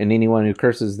mother, and anyone who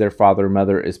curses their father or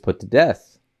mother is put to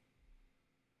death.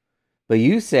 But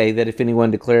you say that if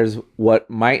anyone declares what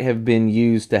might have been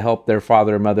used to help their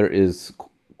father or mother is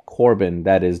korban,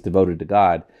 that is, devoted to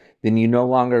God, then you no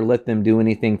longer let them do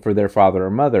anything for their father or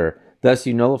mother. Thus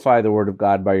you nullify the word of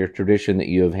God by your tradition that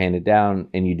you have handed down,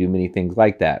 and you do many things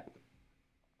like that.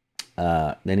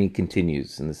 Then he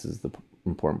continues, and this is the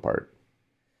important part.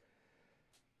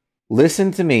 Listen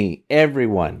to me,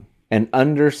 everyone, and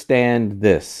understand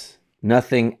this.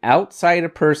 Nothing outside a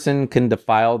person can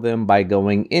defile them by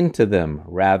going into them.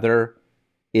 Rather,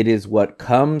 it is what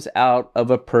comes out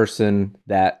of a person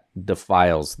that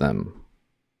defiles them.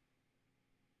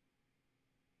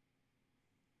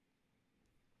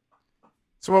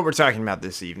 So what we're talking about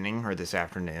this evening or this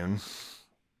afternoon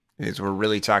is we're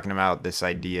really talking about this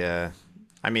idea.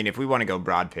 I mean, if we want to go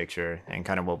broad picture and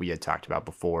kind of what we had talked about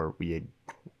before we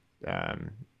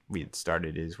had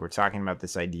started, is we're talking about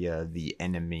this idea of the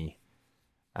enemy,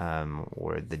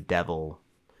 or the devil,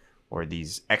 or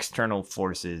these external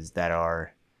forces that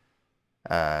are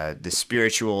the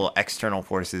spiritual external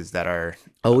forces that are.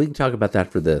 Oh, we can talk about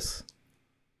that for this.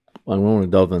 Well, I want to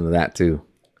delve into that too.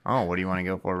 Oh, what do you want to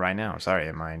go for right now? Sorry,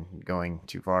 am I going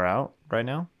too far out right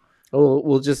now? Oh,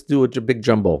 we'll just do a big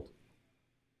jumble.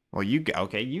 Well, you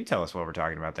tell us what we're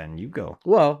talking about then. You go.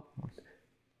 Well,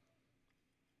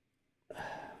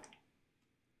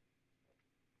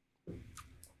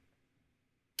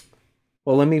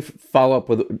 let me follow up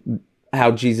with how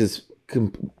Jesus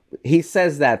he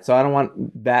says that, so I don't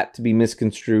want that to be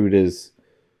misconstrued as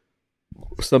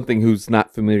something who's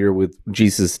not familiar with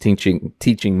Jesus'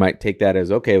 teaching might take that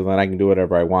as, okay, well, then I can do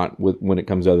whatever I want when it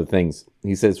comes to other things.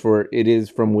 He says, for it is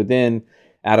from within,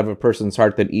 out of a person's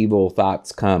heart, that evil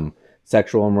thoughts come.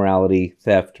 Sexual immorality,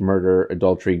 theft, murder,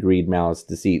 adultery, greed, malice,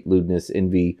 deceit, lewdness,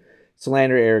 envy,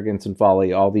 slander, arrogance, and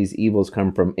folly. All these evils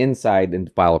come from inside and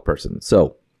defile a person.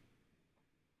 So,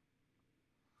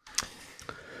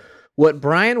 what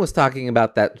Brian was talking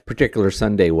about that particular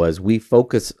Sunday was we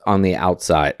focus on the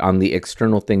outside, on the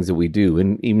external things that we do.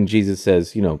 And even Jesus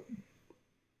says,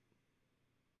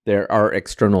 there are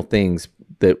external things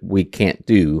that we can't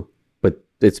do, but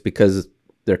it's because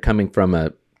they're coming from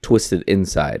a twisted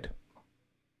inside.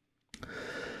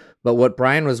 But what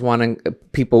Brian was wanting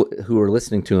people who were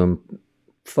listening to him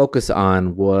focus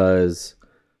on was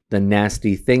the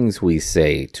nasty things we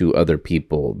say to other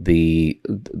people,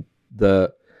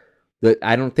 that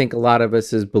I don't think a lot of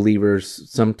us as believers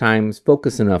sometimes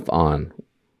focus enough on.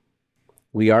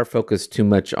 We are focused too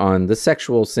much on the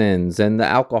sexual sins and the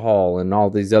alcohol and all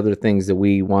these other things that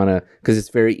we want to, because it's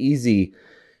very easy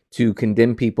to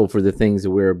condemn people for the things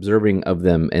that we're observing of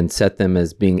them and set them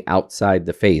as being outside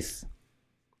the faith.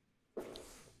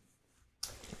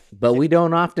 But we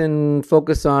don't often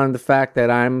focus on the fact that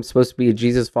I'm supposed to be a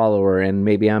Jesus follower and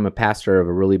maybe I'm a pastor of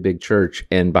a really big church,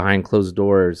 and behind closed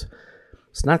doors,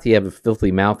 it's not that you have a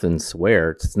filthy mouth and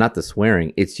swear. It's not the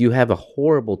swearing. It's you have a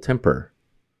horrible temper,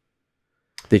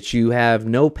 that you have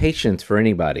no patience for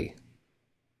anybody.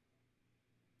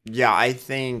 Yeah, I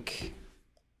think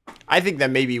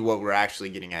that maybe what we're actually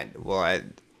getting at, well,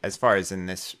 as far as in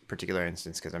this particular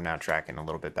instance, because I'm now tracking a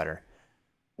little bit better,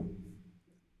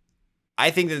 I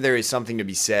think that there is something to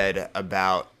be said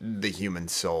about the human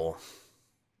soul.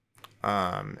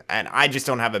 And I just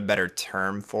don't have a better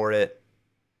term for it.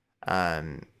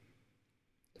 But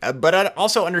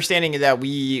also understanding that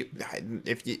we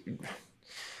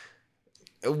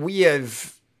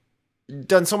have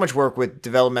done so much work with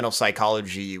developmental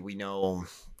psychology. We know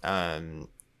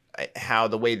how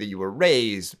the way that you were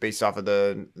raised, based off of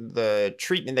the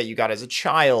treatment that you got as a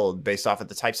child, based off of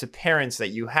the types of parents that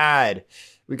you had.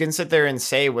 We can sit there and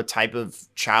say what type of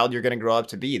child you're going to grow up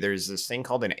to be. There's this thing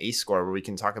called an ACE score where we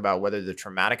can talk about whether the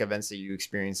traumatic events that you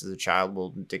experience as a child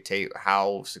will dictate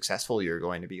how successful you're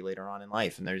going to be later on in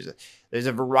life. And there's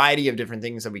a variety of different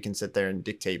things that we can sit there and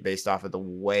dictate based off of the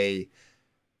way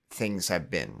things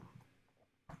have been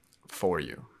for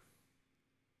you.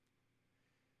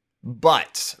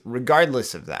 But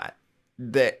regardless of that,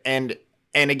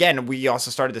 and again, we also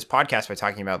started this podcast by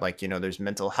talking about, like, there's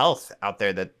mental health out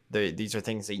there, that these are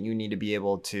things that you need to be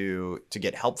able to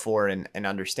get help for and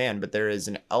understand. But there is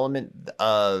an element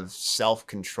of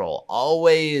self-control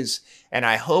always. And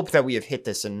I hope that we have hit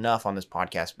this enough on this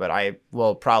podcast, but I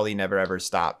will probably never, ever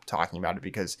stop talking about it,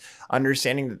 because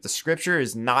understanding that the scripture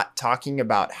is not talking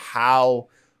about how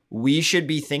we should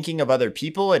be thinking of other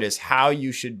people. It is how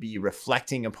you should be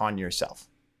reflecting upon yourself.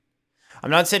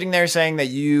 I'm not sitting there saying that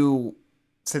you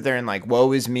sit there and like,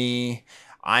 woe is me,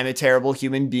 I'm a terrible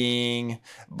human being,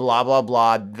 blah, blah,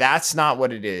 blah. That's not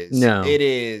what it is. No. It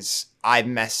is, I've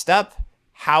messed up.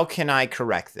 How can I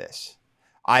correct this?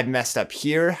 I've messed up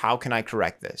here. How can I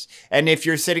correct this? And if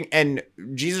you're sitting, and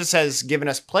Jesus has given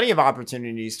us plenty of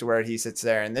opportunities to where he sits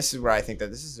there. And this is where I think that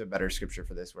this is a better scripture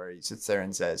for this, where he sits there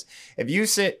and says, if you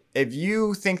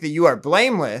think that you are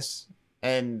blameless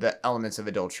in the elements of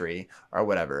adultery or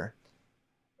whatever,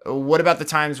 what about the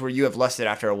times where you have lusted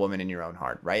after a woman in your own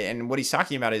heart, right? And what he's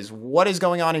talking about is what is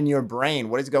going on in your brain?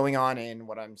 What is going on in,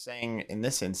 what I'm saying in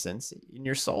this instance, in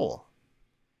your soul?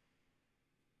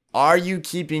 Are you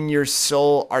keeping your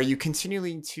soul? Are you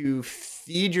continuing to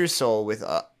feed your soul with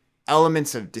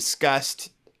elements of disgust,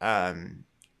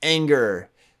 anger,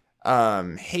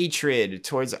 hatred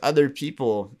towards other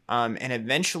people? And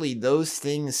eventually those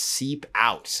things seep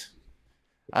out.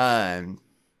 And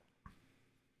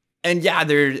yeah,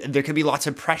 there could be lots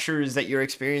of pressures that you're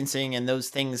experiencing, and those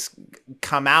things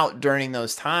come out during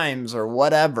those times or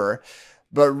whatever.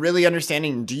 But really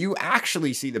understanding, do you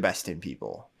actually see the best in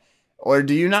people, or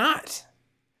do you not?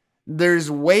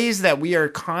 There's ways that we are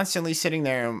constantly sitting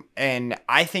there, and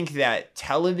I think that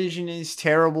television is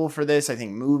terrible for this. I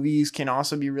think movies can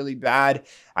also be really bad.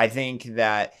 I think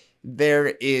that there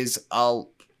is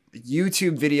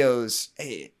YouTube videos.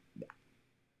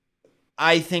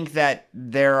 I think that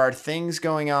there are things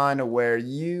going on where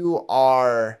you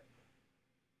are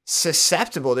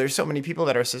susceptible. There's so many people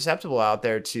that are susceptible out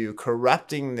there to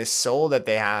corrupting this soul that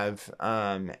they have,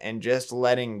 and just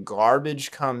letting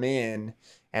garbage come in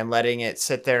and letting it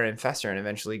sit there and fester, and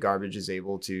eventually garbage is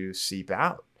able to seep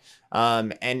out.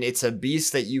 And it's a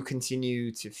beast that you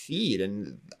continue to feed,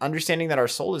 and understanding that our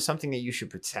soul is something that you should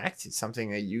protect. It's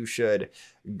something that you should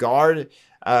guard,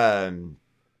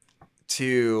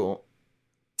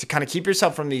 to kind of keep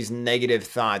yourself from these negative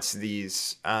thoughts,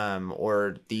 these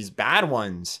or these bad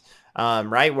ones,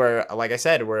 right? Where, like I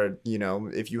said, where,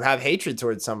 if you have hatred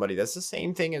towards somebody, that's the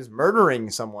same thing as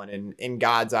murdering someone in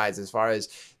God's eyes, as far as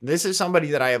this is somebody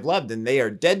that I have loved, and they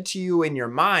are dead to you in your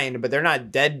mind, but they're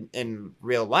not dead in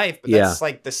real life. But that's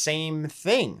like the same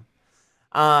thing.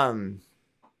 And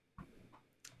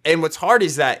what's hard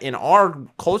is that in our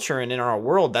culture and in our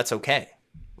world, that's okay,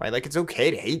 right? Like, it's okay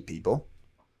to hate people.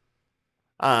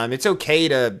 It's okay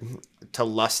to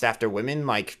lust after women.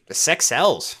 Like, sex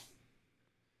sells.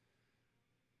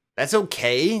 That's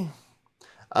okay.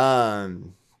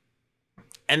 And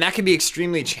that can be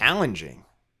extremely challenging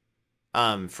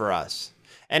for us.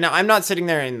 And I'm not sitting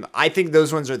there, and I think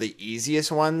those ones are the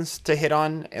easiest ones to hit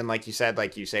on. And like you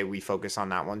say, we focus on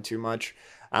that one too much.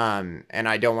 And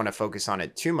I don't want to focus on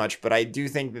it too much, but I do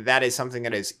think that that is something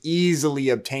that is easily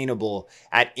obtainable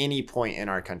at any point in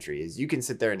our country. Is you can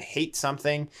sit there and hate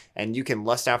something, and you can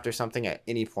lust after something at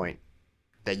any point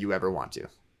that you ever want to.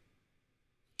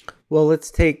 Well,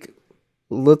 let's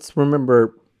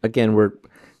remember again, where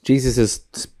Jesus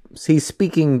is he's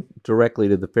speaking directly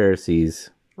to the Pharisees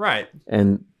Right.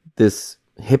 and this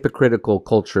hypocritical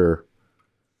culture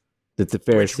that the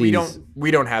Pharisees Which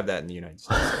we don't have that in the United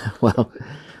States. well,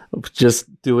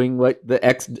 just doing what the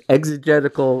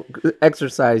exegetical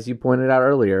exercise you pointed out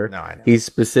earlier. No, I know. He's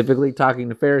specifically talking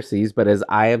to Pharisees, but as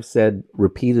I have said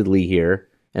repeatedly here,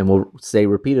 and will say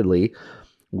repeatedly,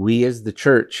 we as the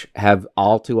church have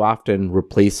all too often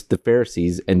replaced the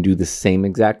Pharisees and do the same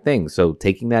exact thing. So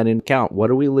taking that into account, what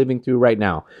are we living through right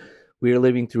now? We are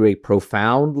living through a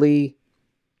profoundly,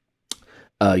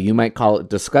 you might call it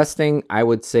disgusting. I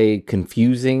would say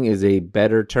confusing is a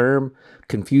better term.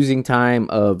 Confusing time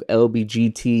of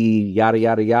LBGT, yada,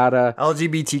 yada, yada.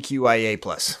 LGBTQIA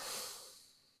plus.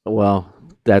 Well,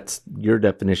 that's your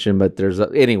definition, but there's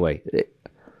anyway.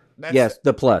 Yes,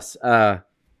 the plus.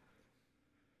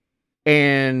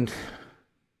 And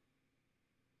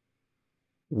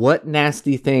what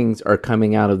nasty things are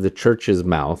coming out of the church's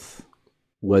mouth,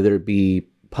 whether it be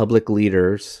public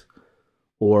leaders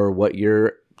or what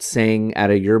you're saying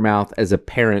out of your mouth as a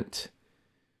parent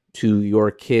to your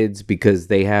kids because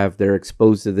they're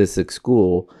exposed to this at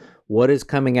school, what is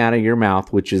coming out of your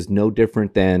mouth, which is no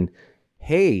different than,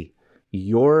 hey,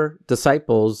 your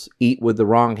disciples eat with the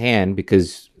wrong hand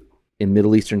because in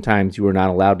Middle Eastern times you were not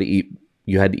allowed to eat.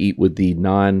 You had to eat with the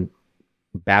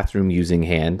non-bathroom using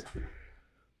hand.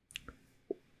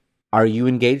 Are you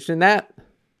engaged in that?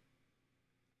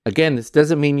 Again, this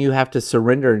doesn't mean you have to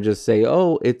surrender and just say,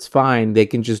 oh, it's fine. They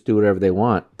can just do whatever they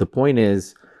want. The point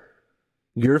is,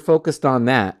 you're focused on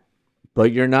that,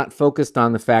 but you're not focused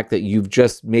on the fact that you've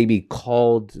just maybe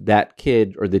called that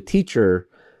kid or the teacher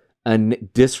a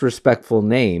disrespectful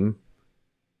name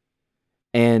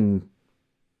and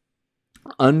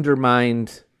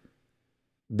undermined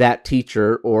that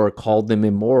teacher or called them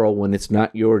immoral when it's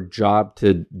not your job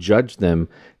to judge them.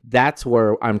 That's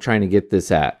where I'm trying to get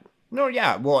this at. No,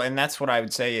 yeah. Well, and that's what I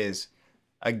would say is,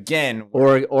 again,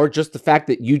 or just the fact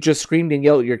that you just screamed and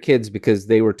yelled at your kids because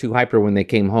they were too hyper when they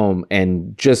came home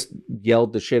and just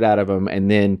yelled the shit out of them, and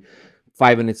then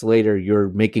 5 minutes later you're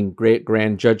making great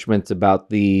grand judgments about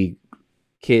the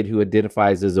kid who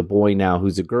identifies as a boy now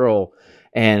who's a girl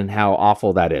and how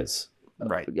awful that is.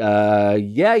 right.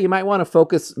 Yeah, you might want to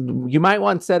focus. You might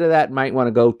want, instead of that, might want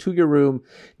to go to your room,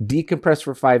 decompress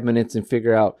for 5 minutes, and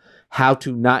figure out how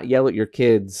to not yell at your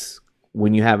kids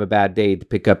when you have a bad day to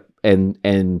pick up.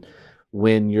 And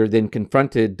when you're then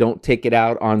confronted, don't take it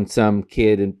out on some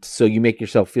kid, and so you make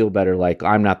yourself feel better. Like,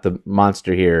 I'm not the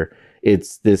monster here.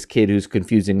 It's this kid who's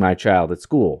confusing my child at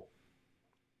school.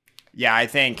 Yeah, I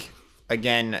think,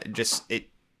 again,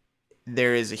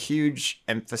 there is a huge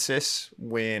emphasis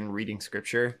when reading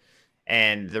scripture.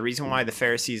 And the reason why the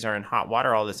Pharisees are in hot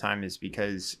water all the time is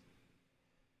because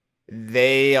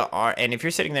they are, and if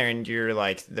you're sitting there and you're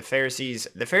like, the Pharisees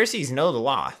know the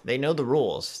law. They know the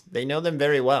rules. They know them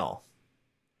very well.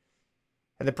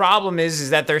 And the problem is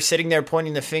that they're sitting there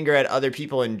pointing the finger at other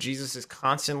people, and Jesus is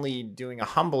constantly doing a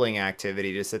humbling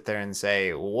activity to sit there and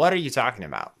say, what are you talking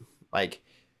about? Like,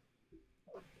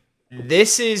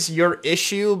 this is your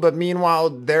issue, but meanwhile,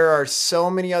 there are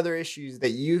so many other issues that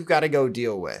you've got to go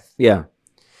deal with. Yeah.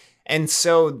 And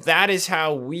so that is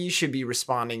how we should be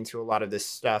responding to a lot of this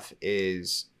stuff.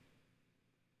 Is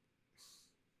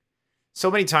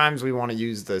so many times we want to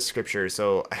use the scripture.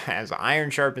 So as iron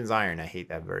sharpens iron, I hate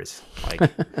that verse. Like,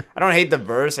 I don't hate the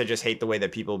verse. I just hate the way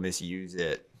that people misuse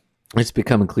it. It's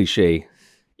become a cliche.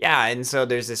 Yeah. And so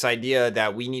there's this idea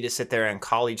that we need to sit there and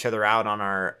call each other out on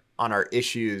our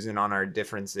issues and on our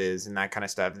differences and that kind of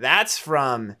stuff. That's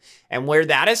from, and where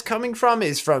that is coming from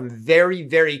is from very,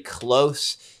 very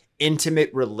close, intimate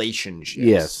relationships.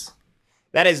 Yes.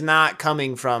 That is not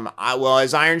coming from, well,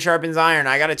 as iron sharpens iron,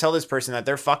 I got to tell this person that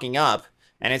they're fucking up.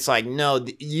 And it's like, no,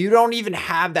 you don't even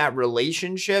have that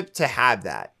relationship to have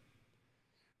that.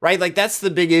 Right? Like, that's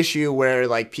the big issue where,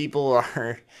 like, people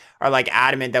are like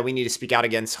adamant that we need to speak out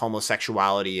against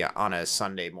homosexuality on a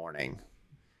Sunday morning.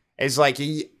 It's like,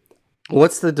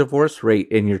 what's the divorce rate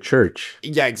in your church?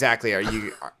 yeah, exactly.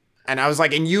 And I was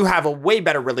like, and you have a way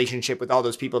better relationship with all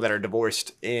those people that are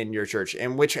divorced in your church,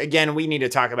 in which, again, we need to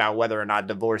talk about whether or not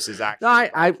divorce is actually,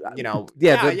 but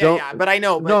I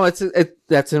know. But, no,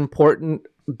 that's important.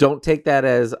 Don't take that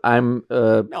as I'm.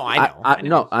 No, I know.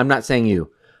 No, I'm not saying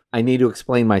you. I need to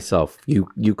explain myself.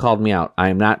 You called me out. I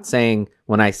am not saying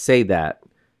when I say that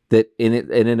in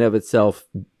and of itself,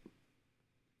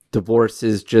 divorce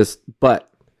is just. But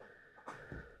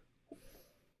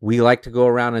we like to go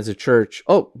around as a church.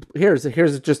 Oh, here's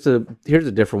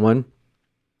a different one.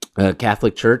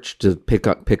 Catholic Church, to pick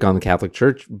on the Catholic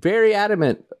Church, very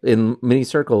adamant in many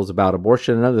circles about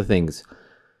abortion and other things.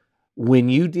 when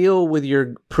you deal with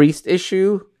your priest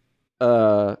issue,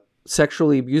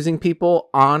 sexually abusing people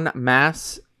en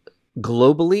masse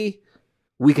globally,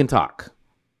 we can talk.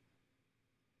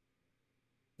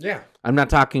 Yeah. I'm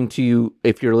not talking to you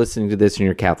if you're listening to this and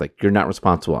you're Catholic. You're not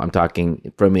responsible. I'm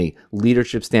talking from a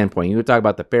leadership standpoint. You would talk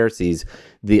about the Pharisees.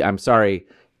 I'm sorry,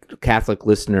 Catholic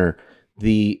listener,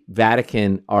 the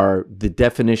Vatican are the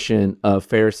definition of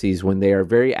Pharisees when they are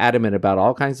very adamant about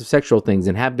all kinds of sexual things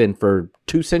and have been for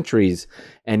 2 centuries.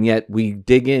 And yet we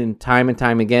dig in time and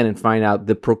time again and find out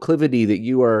the proclivity that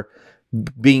you are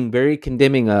being very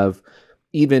condemning of,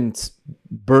 even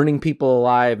burning people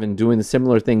alive and doing the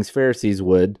similar things Pharisees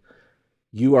would,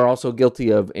 you are also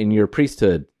guilty of in your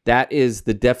priesthood. That is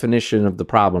the definition of the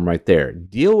problem right there.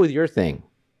 Deal with your thing.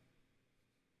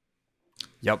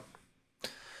 Yep.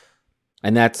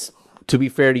 And that's, to be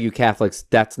fair to you Catholics,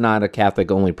 that's not a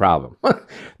Catholic-only problem.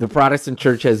 The Protestant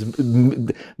church has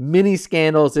many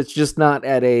scandals. It's just not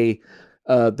at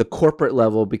the corporate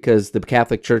level because the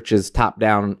Catholic Church is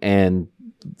top-down and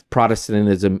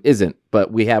Protestantism isn't.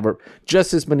 But we have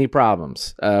just as many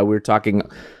problems. We were talking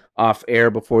off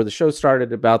air before the show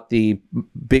started about the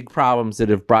big problems that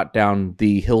have brought down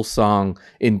the Hillsong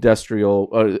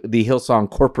the Hillsong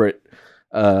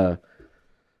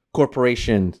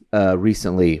corporation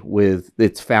recently, with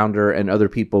its founder and other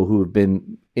people who have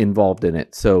been involved in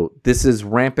it. So this is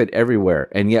rampant everywhere,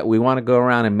 and yet we want to go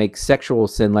around and make sexual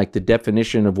sin like the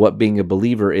definition of what being a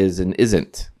believer is and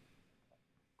isn't.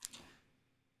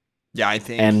 Yeah, I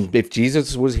think. And if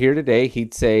Jesus was here today,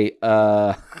 he'd say,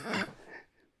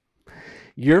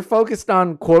 you're focused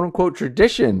on quote unquote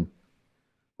tradition,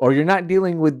 or you're not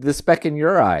dealing with the speck in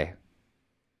your eye.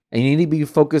 And you need to be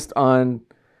focused on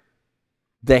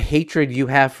the hatred you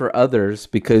have for others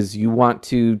because you want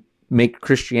to make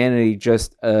Christianity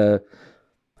just a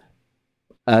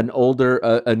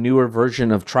newer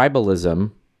version of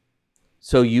tribalism,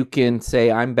 so you can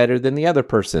say I'm better than the other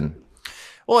person.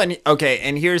 Well,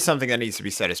 and here's something that needs to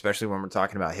be said, especially when we're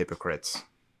talking about hypocrites,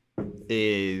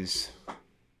 is,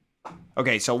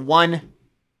 okay, so one,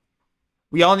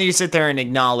 we all need to sit there and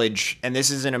acknowledge, and this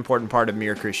is an important part of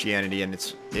Mere Christianity, and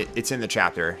it's in the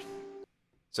chapter.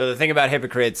 So the thing about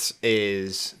hypocrites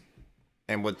is,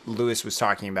 and what Lewis was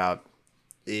talking about,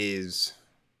 is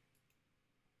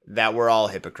that we're all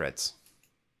hypocrites.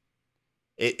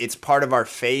 It's part of our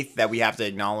faith that we have to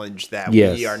acknowledge that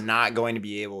we are not going to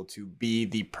be able to be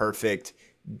the perfect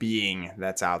being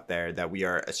that's out there, that we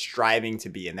are striving to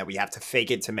be, and that we have to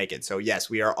fake it to make it. So yes,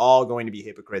 we are all going to be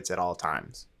hypocrites at all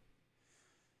times.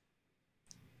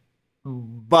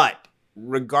 But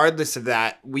regardless of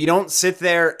that, we don't sit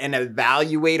there and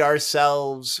evaluate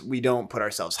ourselves. We don't put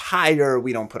ourselves higher.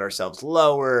 We don't put ourselves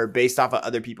lower based off of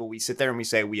other people. We sit there and we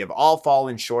say we have all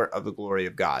fallen short of the glory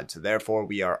of God. So therefore,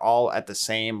 we are all at the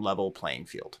same level playing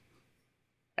field.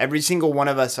 Every single one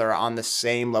of us are on the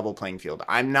same level playing field.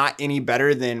 I'm not any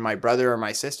better than my brother or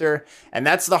my sister. And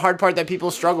that's the hard part that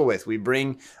people struggle with. We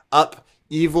bring up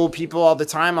evil people all the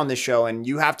time on this show, and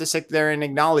you have to sit there and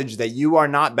acknowledge that you are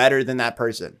not better than that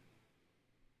person.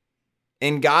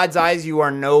 In God's eyes, you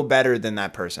are no better than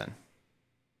that person.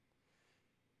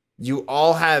 You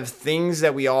all have things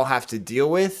that we all have to deal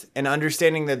with, and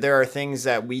understanding that there are things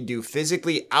that we do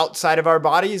physically outside of our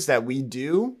bodies that we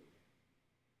do,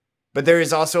 but there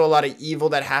is also a lot of evil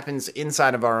that happens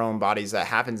inside of our own bodies, that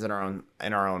happens in our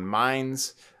own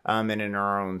minds, and in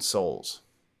our own souls.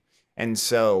 And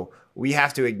so we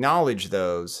have to acknowledge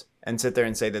those and sit there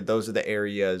and say that those are the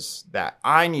areas that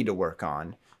I need to work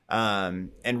on. And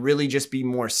really just be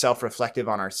more self-reflective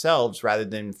on ourselves rather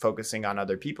than focusing on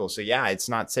other people. So yeah, it's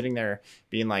not sitting there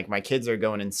being like, my kids are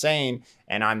going insane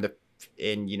and I'm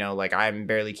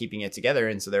barely keeping it together.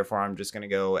 And so therefore I'm just going to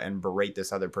go and berate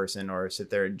this other person or sit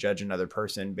there and judge another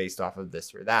person based off of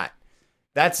this or that.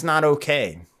 That's not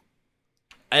okay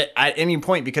at any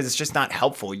point, because it's just not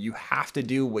helpful. You have to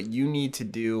do what you need to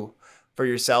do for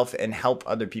yourself and help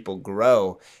other people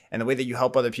grow. And the way that you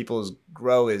help other people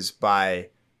grow is by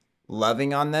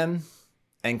loving on them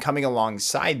and coming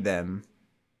alongside them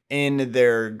in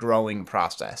their growing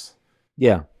process.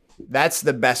 Yeah. That's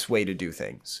the best way to do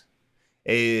things.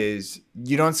 Is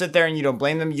you don't sit there and you don't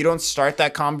blame them. You don't start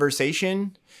that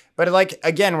conversation. But like,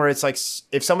 again, where it's like,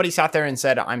 if somebody sat there and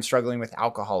said, I'm struggling with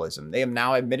alcoholism, they have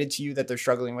now admitted to you that they're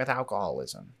struggling with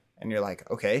alcoholism. And you're like,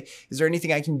 okay, is there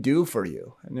anything I can do for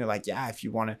you? And they're like, yeah, if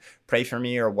you want to pray for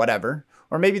me or whatever.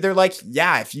 Or maybe they're like,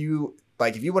 yeah, if you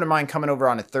wouldn't mind coming over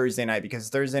on a Thursday night, because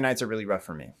Thursday nights are really rough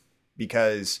for me,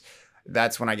 because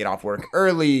that's when I get off work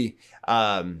early.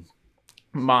 I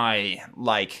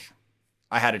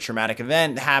had a traumatic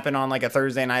event happen on like a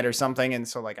Thursday night or something. And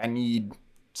so like I need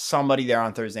somebody there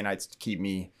on Thursday nights to keep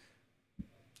me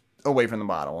away from the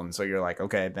bottle. And so you're like,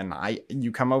 okay, then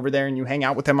you come over there and you hang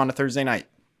out with them on a Thursday night.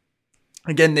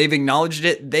 Again, they've acknowledged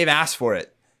it. They've asked for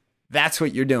it. That's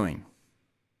what you're doing.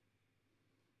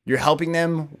 You're helping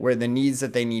them where the needs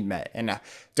that they need met. And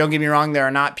don't get me wrong, there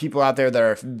are not people out there that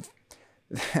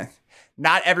are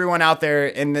not everyone out there.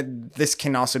 And this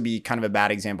can also be kind of a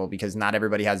bad example because not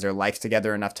everybody has their life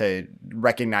together enough to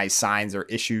recognize signs or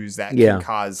issues that can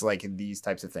cause like these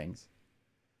types of things.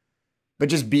 But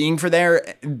just being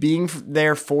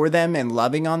there for them and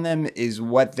loving on them is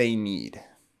what they need.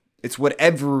 It's what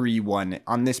everyone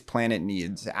on this planet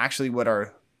needs. Actually, what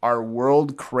our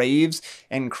world craves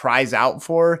and cries out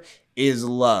for is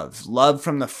love. Love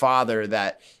from the Father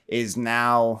that is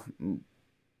now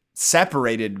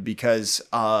separated because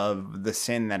of the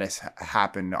sin that has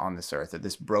happened on this earth,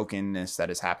 this brokenness that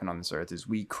has happened on this earth. Is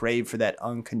we crave for that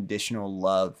unconditional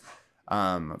love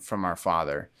from our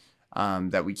Father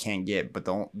that we can't get, but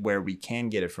where we can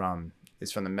get it from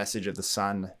is from the message of the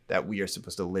Son that we are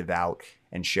supposed to live out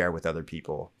and share with other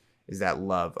people. Is that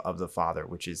love of the Father,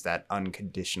 which is that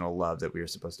unconditional love that we are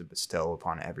supposed to bestow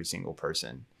upon every single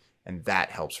person. And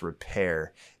that helps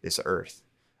repair this earth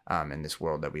and this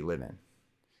world that we live in.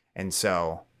 And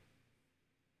so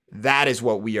that is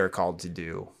what we are called to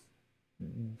do.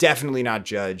 Definitely not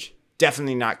judge,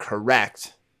 definitely not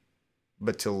correct,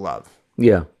 but to love.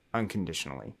 Yeah.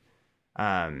 Unconditionally.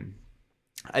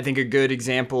 I think a good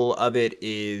example of it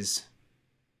is,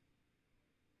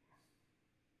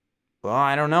 well,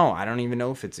 I don't know. I don't even know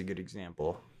if it's a good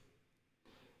example.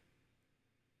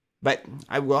 But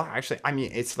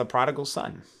it's the prodigal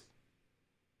son.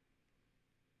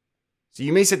 So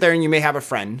you may sit there and you may have a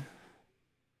friend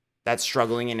that's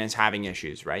struggling and is having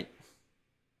issues, right?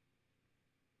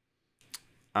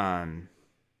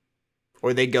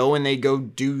 Or they go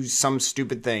do some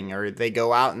stupid thing, or they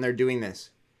go out and they're doing this.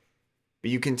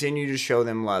 But you continue to show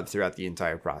them love throughout the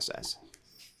entire process.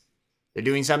 They're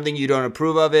doing something, you don't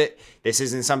approve of it. This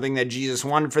isn't something that Jesus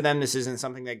wanted for them. This isn't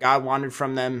something that God wanted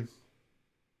from them.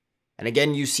 And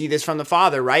again, you see this from the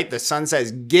Father, right? The Son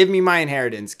says, give me my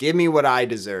inheritance. Give me what I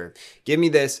deserve. Give me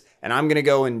this, and I'm going to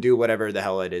go and do whatever the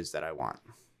hell it is that I want.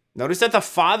 Notice that the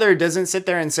Father doesn't sit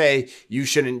there and say, you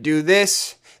shouldn't do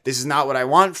this. This is not what I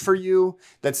want for you.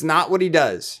 That's not what he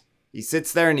does. He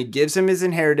sits there and he gives him his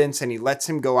inheritance and he lets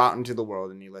him go out into the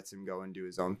world and he lets him go and do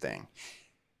his own thing.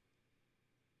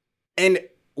 And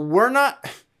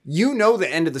you know the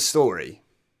end of the story.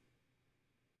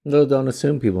 No, don't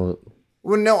assume people.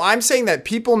 Well, no, I'm saying that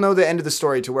people know the end of the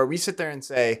story to where we sit there and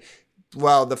say,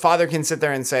 well, the Father can sit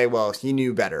there and say, well, he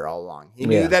knew better all along. He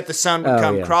knew that the Son would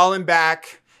come crawling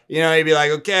back. He'd be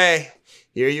like, okay,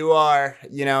 here you are,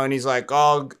 and he's like,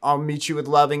 oh, I'll meet you with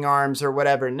loving arms or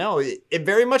whatever. No, it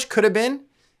very much could have been.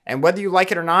 And whether you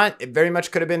like it or not, it very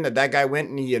much could have been that guy went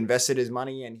and he invested his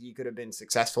money and he could have been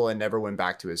successful and never went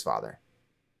back to his father.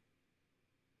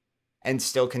 And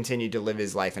still continued to live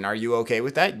his life. And are you okay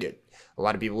with that? A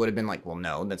lot of people would have been like, well,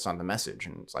 no, that's not the message.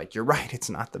 And it's like, you're right, it's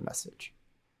not the message.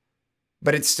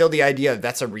 But it's still the idea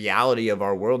that's a reality of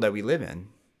our world that we live in.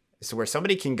 It's where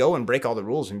somebody can go and break all the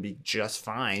rules and be just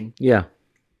fine. Yeah.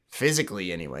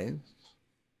 Physically, anyway.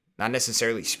 Not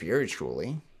necessarily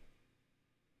spiritually.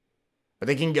 But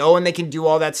they can go and they can do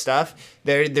all that stuff.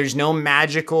 There's no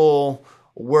magical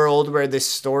world where this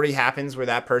story happens where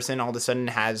that person all of a sudden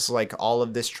has like all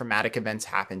of this traumatic events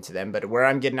happen to them. But where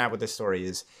I'm getting at with this story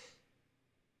is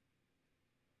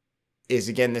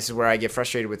again, this is where I get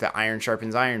frustrated with the iron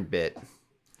sharpens iron bit.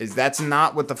 Is that's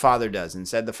not what the Father does.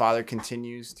 Instead, the Father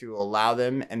continues to allow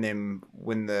them. And then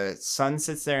when the Son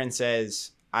sits there and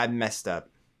says, I've messed up,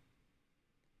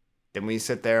 then we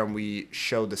sit there and we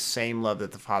show the same love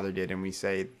that the Father did. And we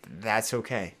say, that's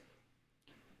okay.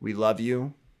 We love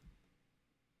you.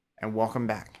 And welcome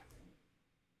back.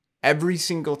 Every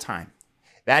single time.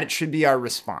 That should be our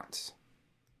response.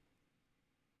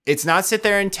 It's not sit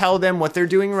there and tell them what they're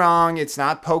doing wrong. It's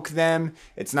not poke them.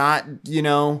 It's not,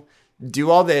 do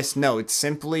all this. No, it's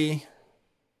simply,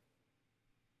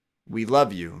 we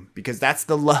love you. Because that's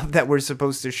the love that we're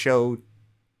supposed to show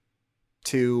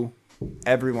to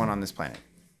everyone on this planet.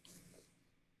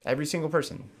 Every single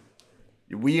person.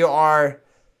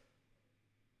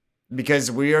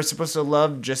 Because we are supposed to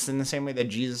love just in the same way that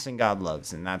Jesus and God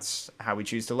loves. And that's how we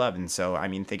choose to love. And so,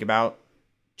 think about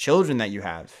children that you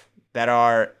have that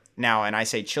are now, and I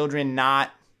say children,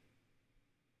 not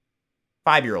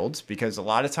 5-year-olds, because a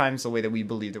lot of times the way that we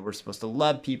believe that we're supposed to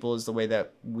love people is the way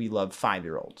that we love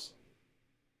 5-year-olds.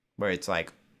 Where it's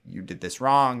like, you did this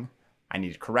wrong. I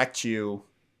need to correct you.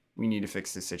 We need to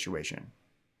fix this situation.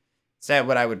 Say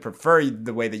what I would prefer,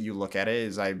 the way that you look at it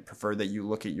is I prefer that you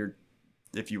look at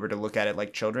if you were to look at it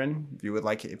like children,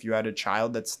 if you had a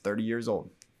child that's 30 years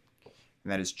old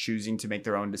and that is choosing to make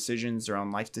their own decisions, their own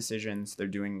life decisions, they're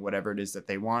doing whatever it is that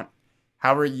they want.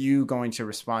 How are you going to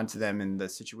respond to them in the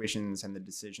situations and the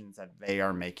decisions that they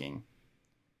are making?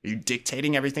 Are you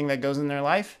dictating everything that goes in their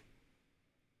life?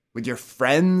 With your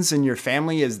friends and your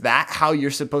family, is that how you're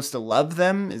supposed to love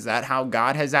them? Is that how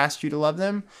God has asked you to love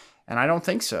them? And I don't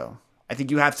think so. I think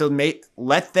you have to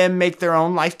let them make their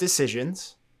own life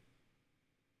decisions,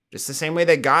 just the same way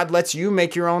that God lets you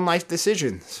make your own life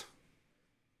decisions.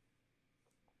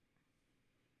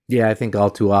 Yeah, I think all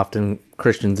too often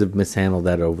Christians have mishandled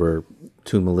that over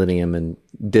 2 millennium and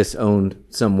disowned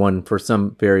someone for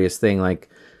some various thing, like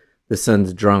the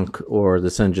son's drunk, or the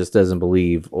son just doesn't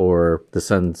believe, or the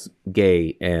son's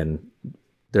gay, and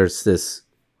there's this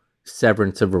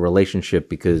severance of a relationship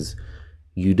because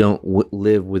you don't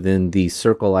live within the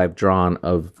circle I've drawn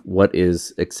of what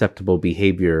is acceptable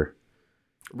behavior,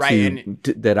 right?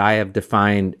 That I have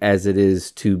defined as it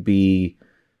is to be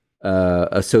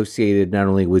associated not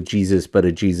only with Jesus but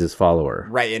a Jesus follower.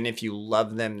 Right, and if you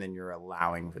love them, then you're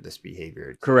allowing for this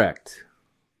behavior. Correct.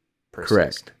 Persist.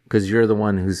 Correct. Because you're the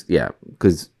one who's,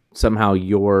 because somehow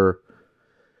your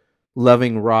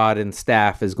loving rod and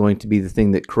staff is going to be the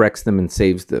thing that corrects them and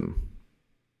saves them.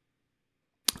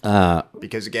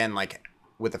 Because again, like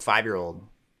with a 5-year-old,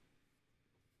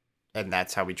 and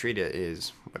that's how we treat it,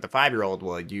 is with a 5-year-old,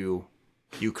 well, you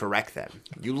correct them.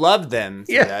 You love them.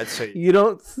 Yeah. That, so You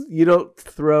don't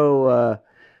throw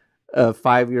a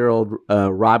 5-year-old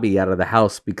Robbie out of the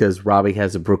house because Robbie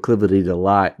has a proclivity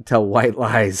to tell white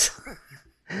lies,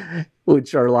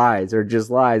 which are lies or just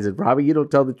lies. And Robbie, you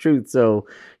don't tell the truth, so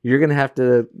you're gonna have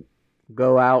to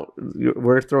go out.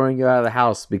 We're throwing you out of the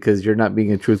house because you're not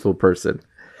being a truthful person.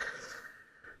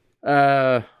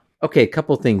 Okay, a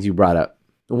couple things you brought up.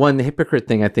 One, the hypocrite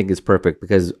thing I think is perfect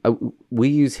because we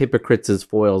use hypocrites as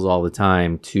foils all the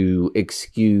time to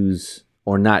excuse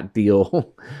or not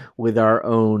deal with our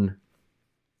own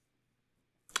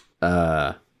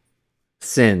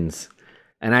sins.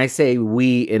 And I say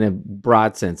we in a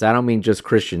broad sense. I don't mean just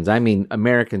Christians. I mean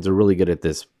Americans are really good at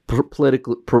this,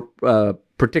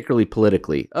 particularly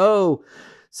politically. Oh,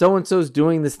 so-and-so's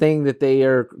doing this thing that they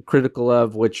are critical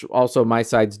of, which also my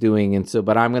side's doing. And so,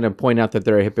 but I'm going to point out that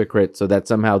they're a hypocrite. So that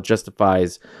somehow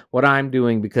justifies what I'm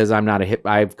doing because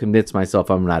I've convinced myself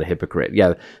I'm not a hypocrite.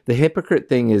 Yeah. The hypocrite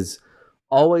thing is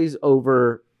always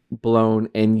overblown.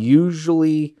 And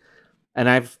usually, and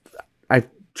I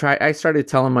started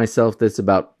telling myself this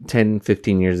about 10,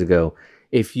 15 years ago.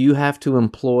 If you have to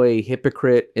employ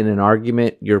hypocrite in an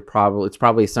argument, it's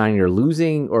probably a sign you're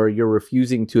losing or you're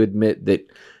refusing to admit that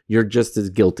you're just as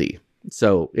guilty.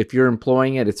 So if you're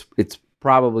employing it, it's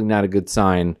probably not a good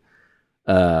sign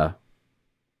as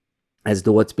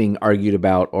to what's being argued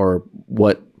about or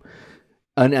what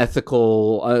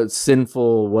unethical,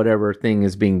 sinful, whatever thing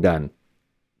is being done.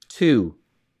 2,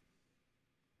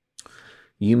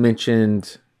 you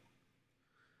mentioned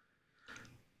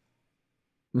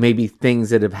maybe things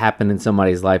that have happened in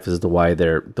somebody's life as to why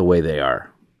they're the way they are.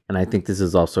 And I think this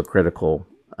is also critical.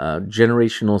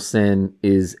 Generational sin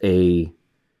is a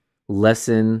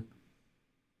lesson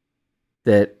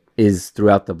that is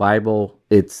throughout the Bible.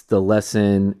 It's the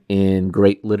lesson in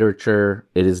great literature.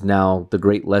 It is now the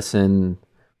great lesson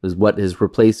is what has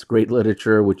replaced great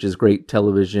literature, which is great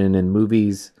television and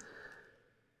movies.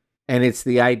 And it's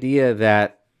the idea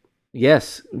that,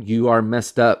 yes, you are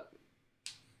messed up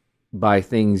by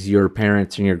things your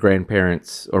parents and your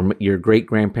grandparents or your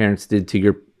great-grandparents did to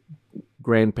your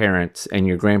grandparents, and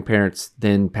your grandparents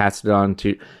then passed it on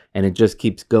to, and it just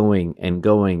keeps going and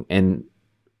going. And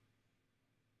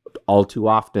all too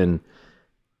often,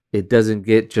 it doesn't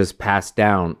get just passed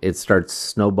down. It starts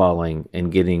snowballing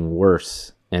and getting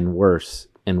worse and worse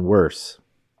and worse.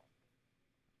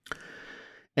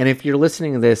 And if you're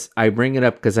listening to this, I bring it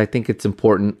up because I think it's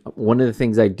important. One of the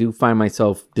things I do find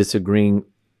myself disagreeing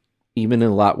even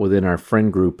a lot within our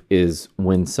friend group is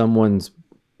when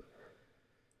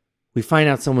we find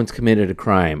out someone's committed a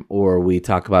crime, or we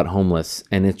talk about homeless,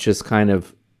 and it's just kind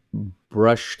of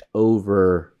brushed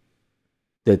over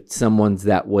that someone's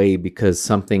that way because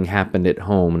something happened at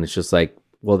home, and it's just like,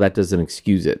 well, that doesn't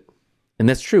excuse it. And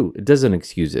that's true. It doesn't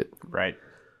excuse it. right.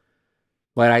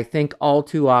 But I think all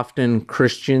too often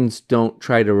Christians don't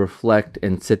try to reflect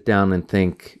and sit down and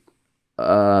think,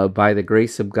 by the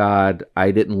grace of God,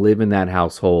 I didn't live in that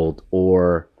household,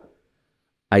 or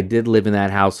I did live in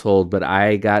that household, but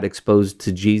I got exposed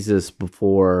to Jesus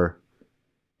before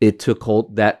it took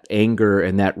hold, that anger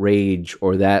and that rage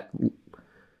or that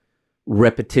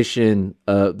repetition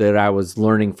that I was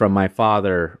learning from my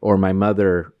father or my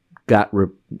mother got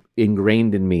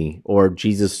ingrained in me, or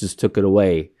Jesus just took it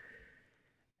away.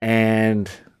 And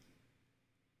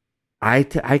I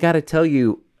got to tell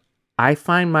you, I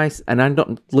find and I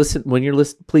don't listen when you're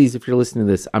listening. Please, if you're listening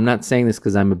to this, I'm not saying this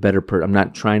because I'm a better person. I'm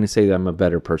not trying to say that I'm a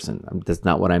better person. That's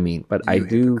not what I mean. But I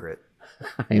do.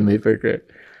 I am a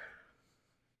hypocrite.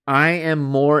 I am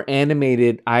more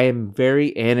animated. I am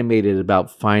very animated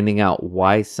about finding out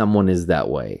why someone is that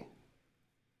way.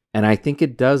 And I think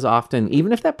it does often,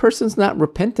 even if that person's not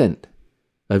repentant,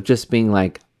 of just being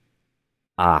like,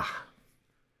 I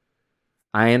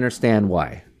understand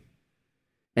why.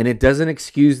 And it doesn't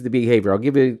excuse the behavior. I'll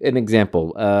give you an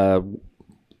example.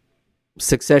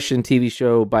 Succession TV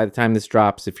show, by the time this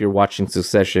drops, if you're watching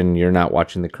Succession, you're not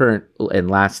watching the current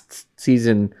and last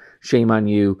season, shame on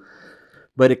you.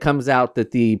 But it comes out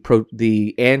that the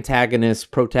protagonist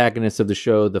of the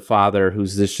show, the father,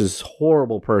 who's this just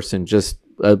horrible person, just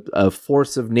a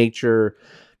force of nature,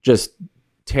 just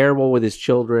terrible with his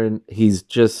children. He's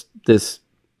just this,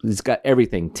 he's got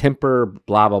everything, temper,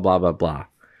 blah, blah, blah, blah, blah.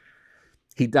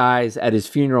 He dies. At his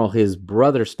funeral, his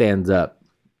brother stands up.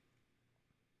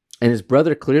 And his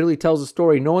brother clearly tells a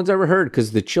story no one's ever heard,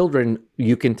 because the children,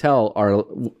 you can tell, are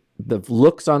the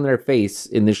looks on their face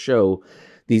in the show.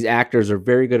 These actors are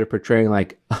very good at portraying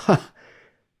like,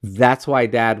 that's why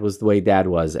dad was the way dad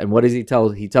was. And what does he tell?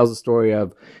 He tells a story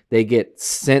of they get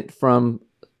sent from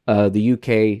the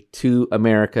UK to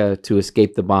America to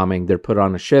escape the bombing. They're put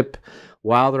on a ship.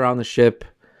 While they're on the ship,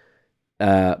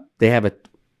 they have a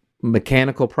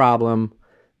mechanical problem.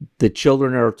 The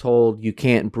children are told you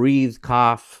can't breathe,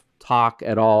 cough, talk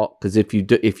at all, because if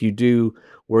you do,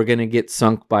 we're going to get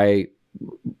sunk by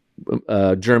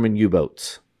German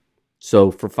U-boats.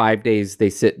 So for 5 days, they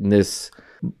sit in this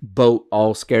boat,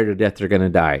 all scared to death they're going to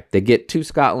die. They get to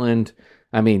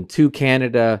to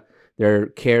Canada. They're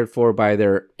cared for by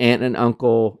their aunt and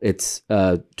uncle. It's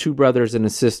 2 brothers and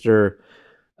a sister.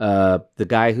 The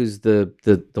guy who's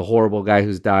the horrible guy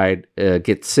who's died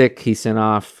gets sick. He's sent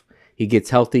off. He gets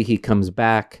healthy. He comes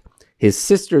back. His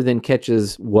sister then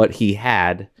catches what he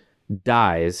had,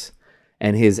 dies,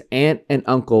 and his aunt and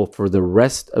uncle for the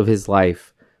rest of his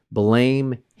life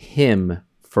blame him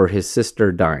for his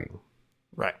sister dying.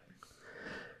 Right.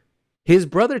 His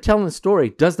brother telling the story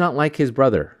does not like his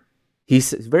brother.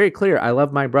 He's very clear, I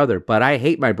love my brother, but I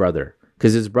hate my brother,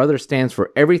 because his brother stands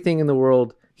for everything in the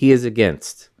world he is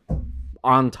against,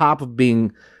 on top of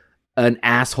being an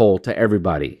asshole to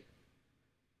everybody.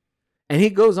 And he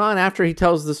goes on after he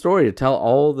tells the story to tell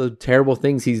all the terrible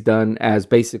things he's done as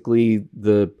basically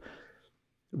the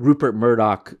Rupert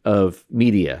Murdoch of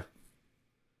media.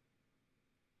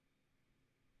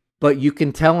 But you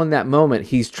can tell in that moment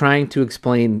he's trying to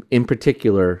explain, in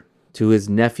particular, to his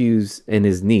nephews and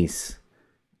his niece,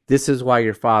 this is why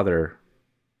your father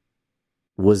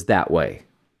was that way.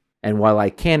 And while I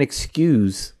can't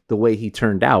excuse the way he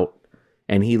turned out,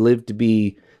 and he lived to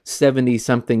be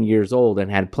 70-something years old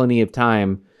and had plenty of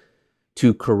time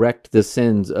to correct the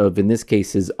sins of, in this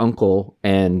case, his uncle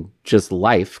and just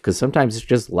life, because sometimes it's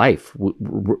just life.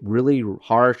 Really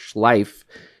harsh life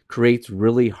creates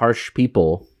really harsh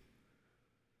people.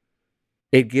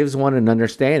 It gives one an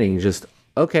understanding, just,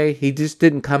 okay, he just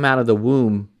didn't come out of the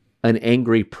womb an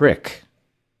angry prick.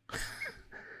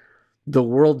 The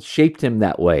world shaped him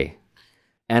that way.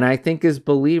 And I think as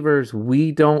believers,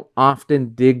 we don't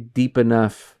often dig deep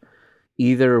enough,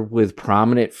 either with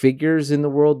prominent figures in the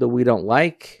world that we don't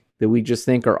like, that we just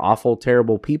think are awful,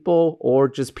 terrible people, or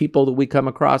just people that we come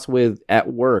across with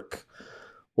at work,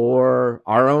 or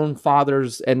our own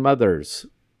fathers and mothers,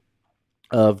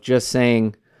 of just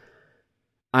saying,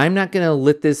 I'm not going to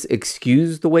let this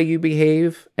excuse the way you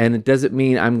behave, and it doesn't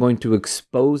mean I'm going to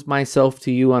expose myself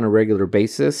to you on a regular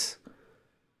basis,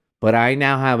 but I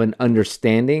now have an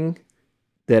understanding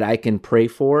that I can pray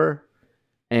for,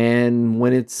 and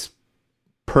when it's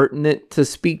pertinent to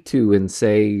speak to and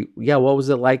say, yeah, what was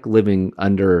it like living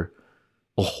under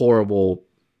a horrible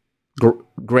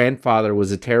grandfather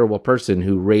was a terrible person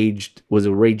who was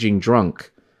a raging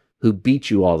drunk, who beat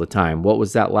you all the time. What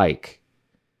was that like?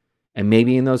 And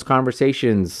maybe in those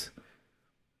conversations,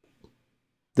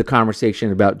 the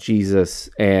conversation about Jesus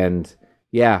and,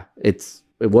 yeah, it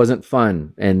wasn't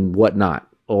fun and whatnot.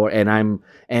 And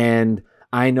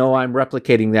I know I'm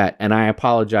replicating that, and I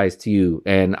apologize to you,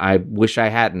 and I wish I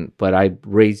hadn't, but I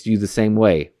raised you the same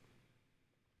way.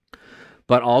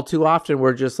 But all too often,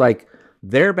 we're just like,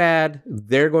 they're bad,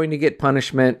 they're going to get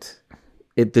punishment.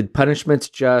 The punishment's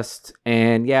just,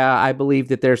 and yeah, I believe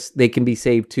that they can be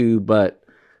saved too, but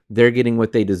they're getting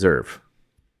what they deserve.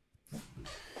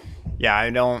 Yeah, I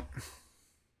don't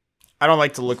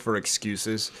like to look for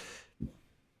excuses.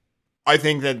 I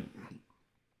think that,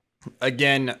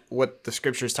 again, what the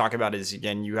scriptures talk about is,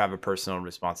 again, you have a personal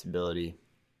responsibility.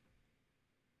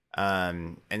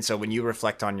 And so when you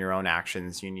reflect on your own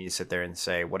actions, you need to sit there and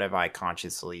say, what have I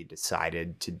consciously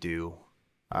decided to do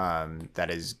that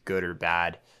is good or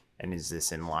bad? And is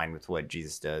this in line with what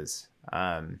Jesus does?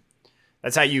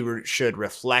 That's how you should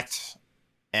reflect.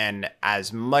 And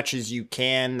as much as you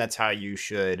can, that's how you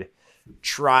should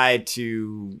try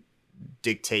to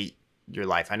dictate your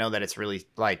life. I know that it's really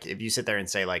like, if you sit there and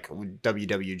say like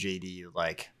WWJD,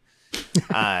 like,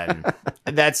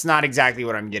 that's not exactly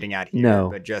what I'm getting at here. No.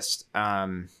 But just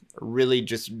really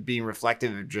just being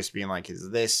reflective of just being like, is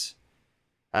this,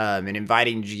 and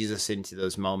inviting Jesus into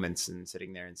those moments and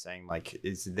sitting there and saying like,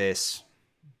 is this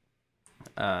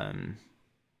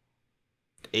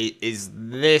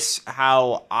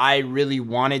how I really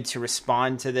wanted to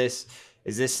respond to this?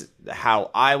 Is this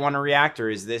how I want to react? Or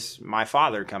is this my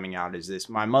father coming out? Is this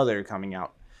my mother coming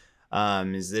out?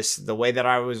 Is this the way that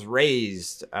I was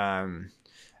raised?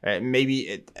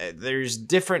 Maybe there's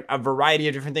a variety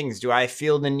of different things. Do I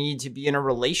feel the need to be in a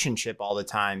relationship all the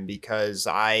time because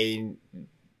I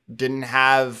didn't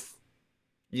have,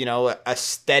 a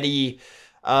steady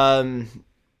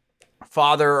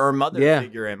father or mother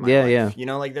figure in my life?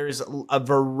 Like there's a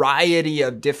variety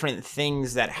of different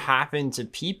things that happen to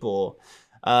people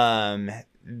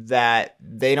that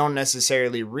they don't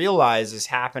necessarily realize is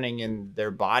happening in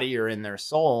their body or in their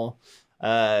soul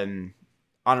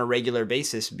on a regular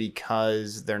basis,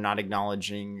 because they're not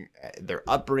acknowledging their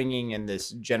upbringing and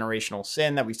this generational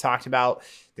sin that we've talked about.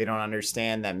 They don't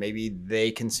understand that maybe they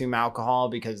consume alcohol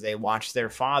because they watched their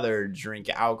father drink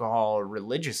alcohol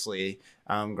religiously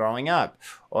growing up,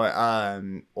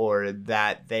 or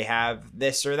that they have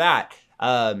this or that.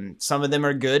 Some of them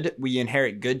are good. We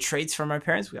inherit good traits from our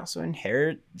parents. We also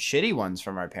inherit shitty ones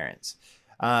from our parents.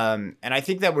 And I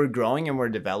think that we're growing and we're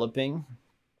developing.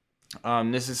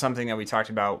 This is something that we talked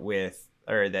about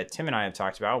that Tim and I have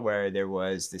talked about, where there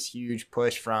was this huge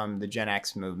push from the Gen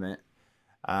X movement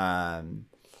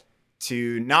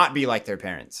to not be like their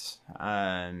parents.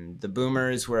 The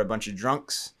boomers were a bunch of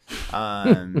drunks.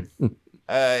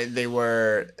 They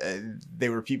were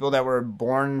people that were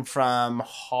born from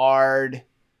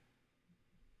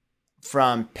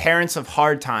parents of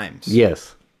hard times.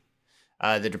 Yes.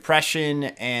 The Depression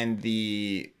and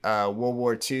the World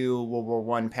War II, World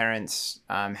War I parents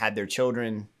had their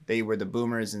children. They were the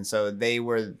boomers, and so they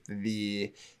were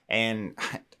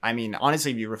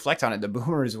honestly, if you reflect on it, the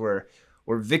boomers were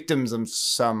victims of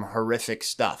some horrific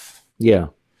stuff. Yeah.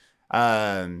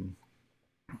 And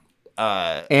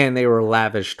they were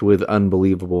lavished with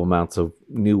unbelievable amounts of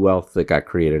new wealth that got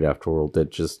created afterward. That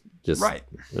just right.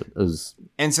 It was.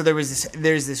 And so there's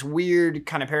this weird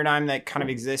kind of paradigm that kind of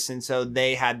exists, and so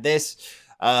they had this,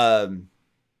 and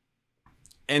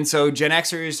so Gen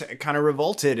Xers kind of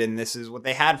revolted, and this is what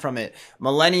they had from it.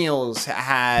 Millennials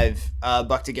have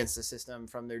bucked against the system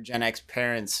from their Gen X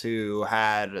parents who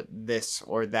had this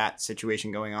or that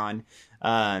situation going on.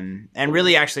 And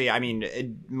really, actually,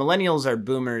 millennials are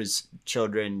boomers'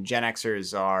 children. Gen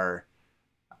Xers are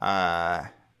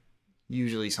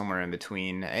usually somewhere in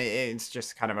between. It's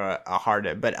just kind of a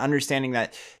hard, but understanding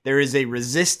that there is a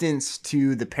resistance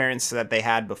to the parents that they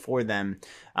had before them.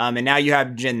 And now you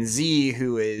have Gen Z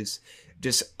who is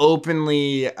just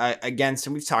openly against,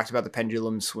 and we've talked about the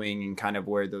pendulum swing and kind of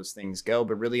where those things go,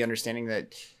 but really understanding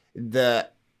that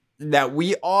that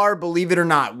we are, believe it or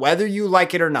not, whether you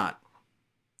like it or not,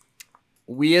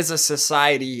 we as a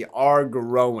society are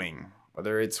growing,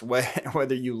 whether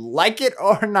you like it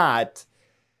or not.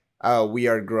 We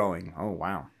are growing. Oh,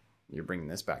 wow. You're bringing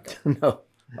this back up. No.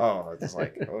 Oh, it's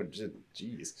like, oh,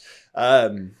 geez.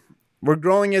 We're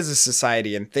growing as a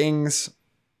society, and things,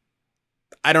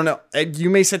 I don't know.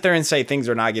 You may sit there and say things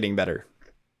are not getting better.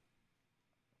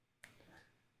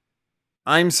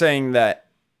 I'm saying that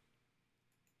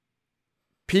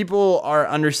people are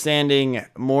understanding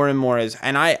more and more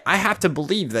and I have to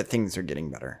believe that things are getting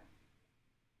better.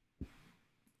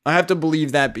 I have to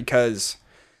believe that because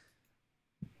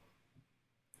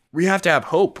we have to have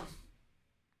hope.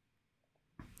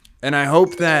 And I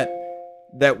hope that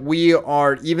we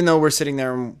are, even though we're sitting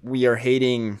there and we are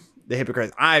hating the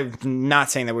hypocrites, I'm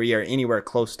not saying that we are anywhere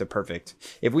close to perfect.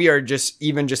 If we are just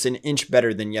an inch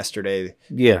better than yesterday,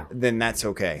 then that's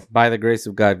okay. By the grace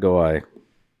of God go I.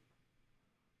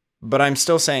 But I'm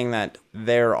still saying that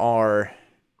there are,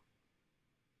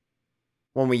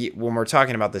 when we're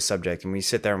talking about this subject and we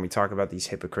sit there and we talk about these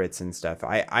hypocrites and stuff,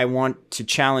 I want to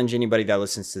challenge anybody that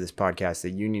listens to this podcast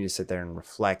that you need to sit there and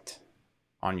reflect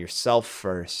on yourself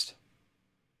first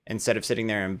instead of sitting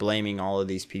there and blaming all of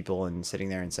these people and sitting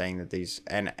there and saying that these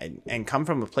and come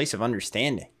from a place of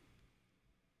understanding.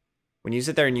 When you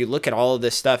sit there and you look at all of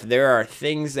this stuff, there are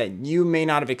things that you may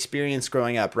not have experienced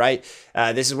growing up, right?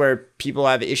 This is where people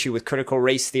have an issue with critical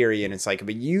race theory, and it's like,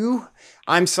 but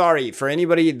I'm sorry for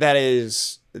anybody that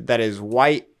is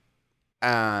white,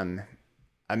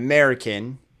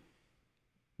 American.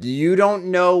 You don't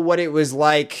know what it was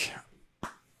like,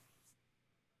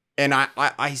 and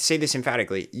I say this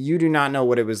emphatically. You do not know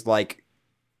what it was like,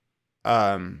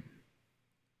 growing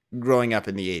up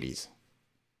in the 80s.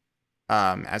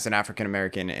 As an African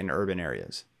American in urban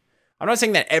areas. I'm not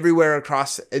saying that everywhere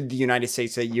across the United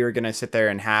States that you're going to sit there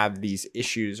and have these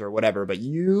issues or whatever, but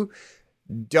you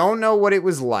don't know what it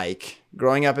was like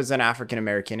growing up as an African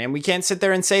American. And we can't sit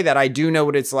there and say that I do know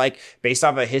what it's like based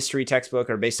off a history textbook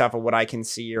or based off of what I can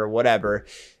see or whatever.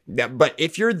 But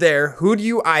if you're there, who do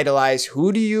you idolize?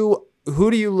 Who do you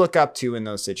look up to in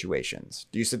those situations?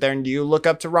 Do you sit there and do you look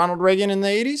up to Ronald Reagan in the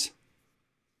 80s?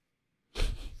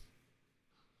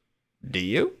 Do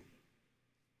you?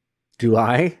 Do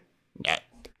I? Yeah.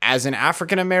 As an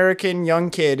African American young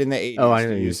kid in the 80s, I know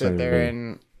do you you're sit talking there about.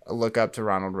 and look up to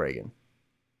Ronald Reagan?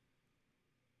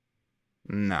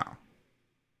 No.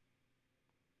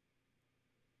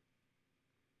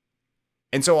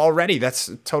 And so already that's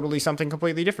totally something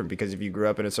completely different, because if you grew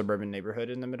up in a suburban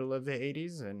neighborhood in the middle of the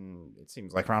 80s, and it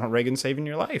seems like Ronald Reagan's saving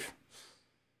your life.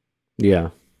 Yeah.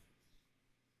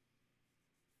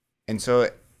 And so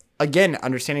again,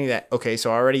 understanding that, okay,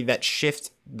 so already that shift,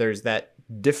 there's that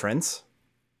difference.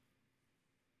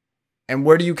 And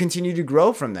where do you continue to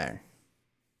grow from there?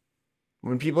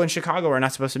 When people in Chicago are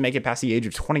not supposed to make it past the age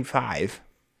of 25,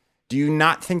 do you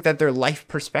not think that their life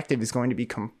perspective is going to be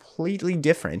completely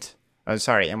different?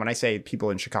 Sorry, and when I say people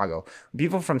in Chicago,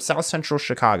 people from South Central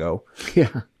Chicago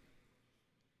Yeah.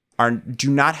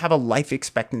 do not have a life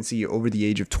expectancy over the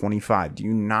age of 25. Do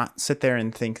you not sit there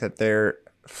and think that their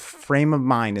frame of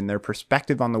mind and their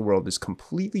perspective on the world is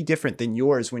completely different than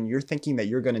yours when you're thinking that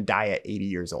you're going to die at 80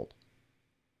 years old?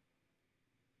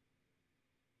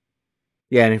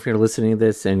 Yeah, and if you're listening to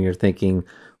this and you're thinking,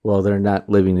 well, they're not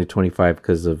living to 25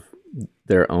 because of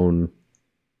their own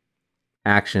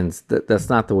actions, that's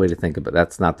not the way to think of it.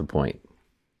 That's not the point.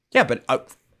 Yeah, but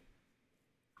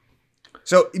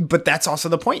but that's also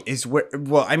the point. Is where?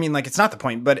 Well, I mean, like, it's not the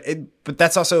point, but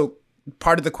that's also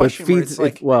part of the question. Where it's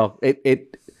like,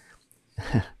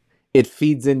 it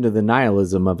feeds into the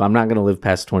nihilism of I'm not going to live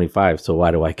past 25, so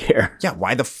why do I care? yeah,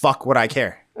 why the fuck would I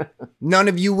care? None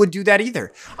of you would do that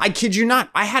either. I kid you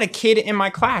not. I had a kid in my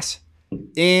class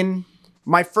in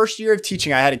my first year of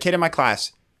teaching. I had a kid in my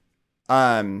class,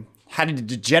 had a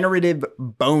degenerative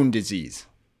bone disease.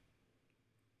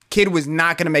 Kid was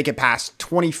not going to make it past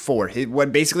 24.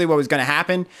 What was going to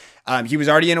happen? He was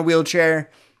already in a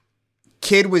wheelchair.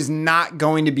 Kid was not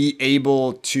going to be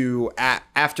able to,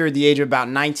 after the age of about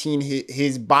 19,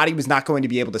 his body was not going to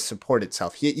be able to support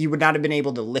itself. He would not have been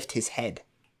able to lift his head.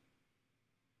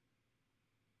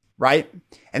 Right?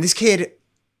 And this kid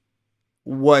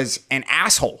was an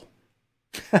asshole.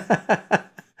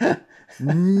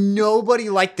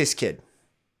 Nobody liked this kid.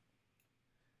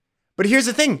 But here's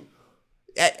the thing.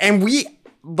 And we,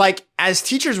 like, as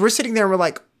teachers, we're sitting there and we're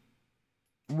like,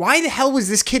 why the hell was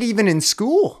this kid even in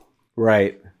school?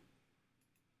 Right.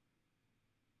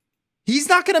 He's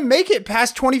not going to make it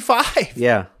past 25.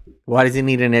 Yeah. Why does he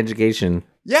need an education?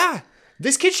 Yeah.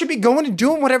 This kid should be going and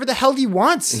doing whatever the hell he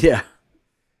wants. Yeah.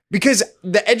 Because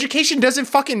the education doesn't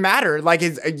fucking matter. Like,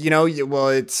 it's,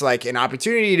 it's like an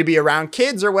opportunity to be around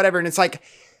kids or whatever. And it's like,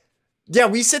 yeah,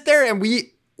 we sit there and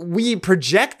we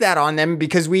project that on them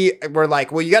because we're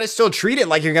like, well, you got to still treat it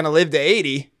like you're going to live to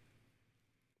 80.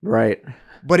 Right.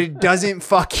 But it doesn't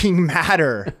fucking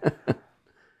matter.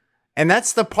 And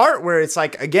that's the part where it's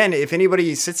like, again, if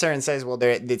anybody sits there and says, well,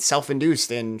 it's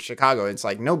self-induced in Chicago, it's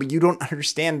like, no, but you don't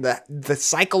understand the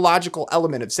psychological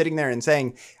element of sitting there and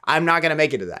saying, I'm not going to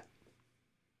make it to that.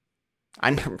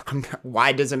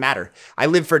 Why does it matter? I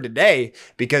live for today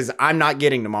because I'm not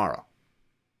getting tomorrow.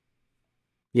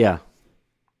 Yeah.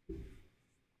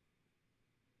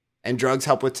 And drugs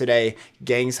help with today.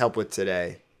 Gangs help with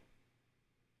today.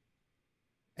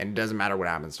 And it doesn't matter what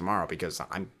happens tomorrow because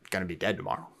I'm going to be dead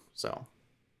tomorrow. So.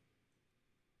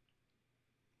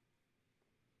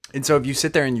 And so if you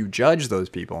sit there and you judge those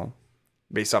people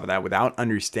based off of that without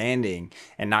understanding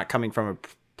and not coming from a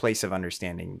place of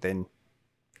understanding, then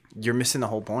you're missing the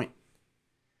whole point.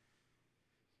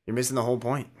 You're missing the whole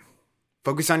point.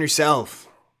 Focus on yourself.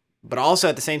 But also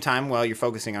at the same time, while you're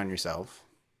focusing on yourself,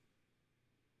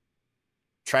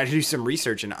 try to do some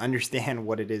research and understand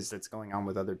what it is that's going on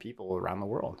with other people around the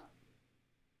world.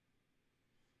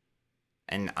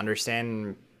 and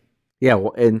understand. Yeah,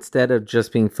 well, instead of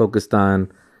just being focused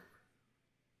on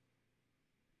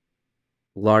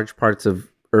large parts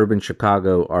of urban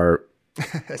Chicago are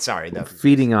Sorry, that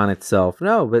feeding on itself.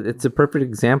 No, but it's a perfect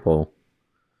example.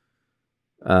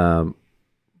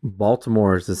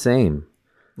 Baltimore is the same.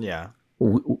 yeah.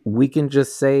 We can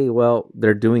just say, well,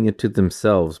 they're doing it to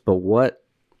themselves, but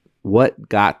what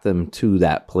got them to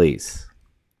that place?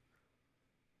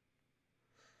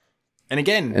 And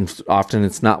again, And often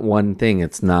it's not one thing.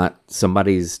 It's not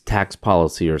somebody's tax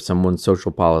policy or someone's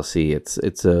social policy.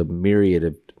 It's a myriad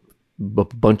of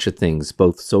bunch of things,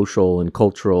 both social and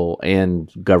cultural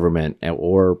and government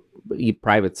or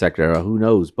private sector. Who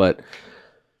knows? But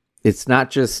it's not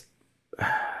just.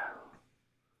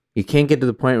 You can't get to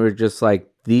the point where it's just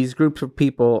like these groups of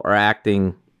people are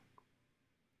acting.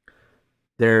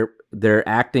 They're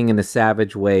acting in a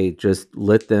savage way. Just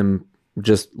let them.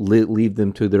 Leave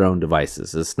them to their own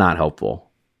devices. It's not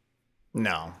helpful.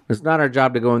 no. It's not our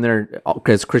job to go in there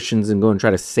as Christians and go and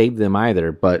try to save them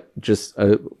either. But just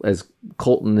as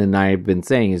Colton and I have been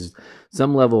saying, is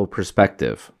some level of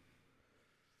perspective.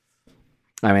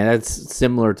 I mean, that's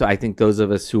similar to, I think, those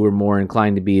of us who are more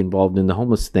inclined to be involved in the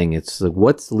homeless thing. It's like,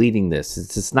 what's leading this?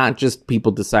 It's not just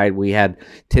people decide. We had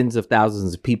tens of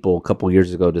thousands of people a couple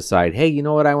years ago decide, hey, you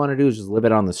know what I want to do is just live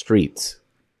it on the streets.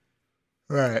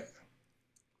 Right.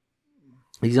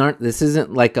 This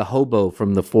isn't like a hobo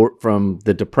from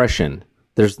the Depression.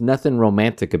 There's nothing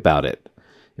romantic about it.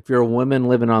 If you're a woman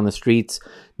living on the streets,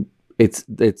 it's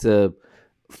a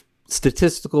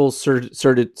statistical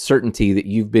certainty that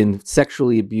you've been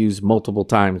sexually abused multiple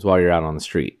times while you're out on the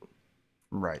street.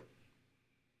 Right.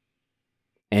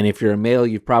 And if you're a male,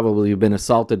 you've probably been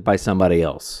assaulted by somebody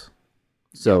else.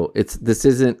 So this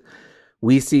isn't.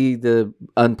 We see the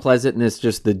unpleasantness,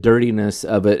 just the dirtiness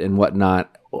of it and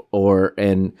whatnot,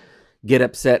 and get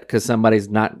upset because somebody's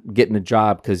not getting a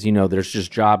job because, there's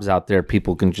just jobs out there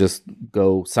people can just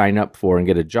go sign up for and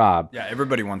get a job. Yeah,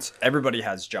 everybody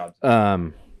has jobs.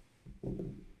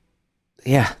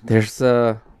 Yeah, there's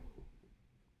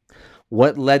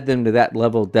what led them to that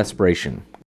level of desperation.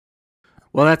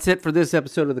 Well, that's it for this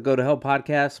episode of the Go to Hell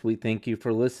podcast. We thank you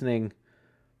for listening.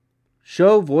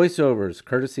 Show voiceovers,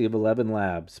 courtesy of 11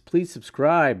 Labs. Please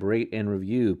subscribe, rate, and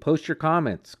review. Post your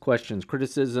comments, questions,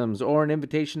 criticisms, or an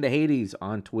invitation to Hades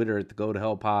on Twitter at the Go to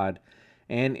Hell Pod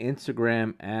and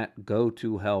Instagram at Go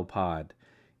to Hell Pod.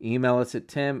 Email us at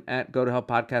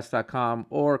tim@gotohellpodcast.com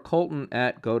or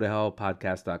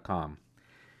colton@gotohellpodcast.com.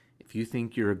 If you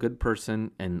think you're a good person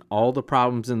and all the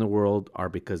problems in the world are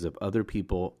because of other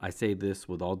people, I say this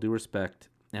with all due respect,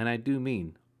 and I do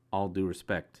mean all due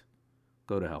respect.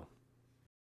 Go to hell.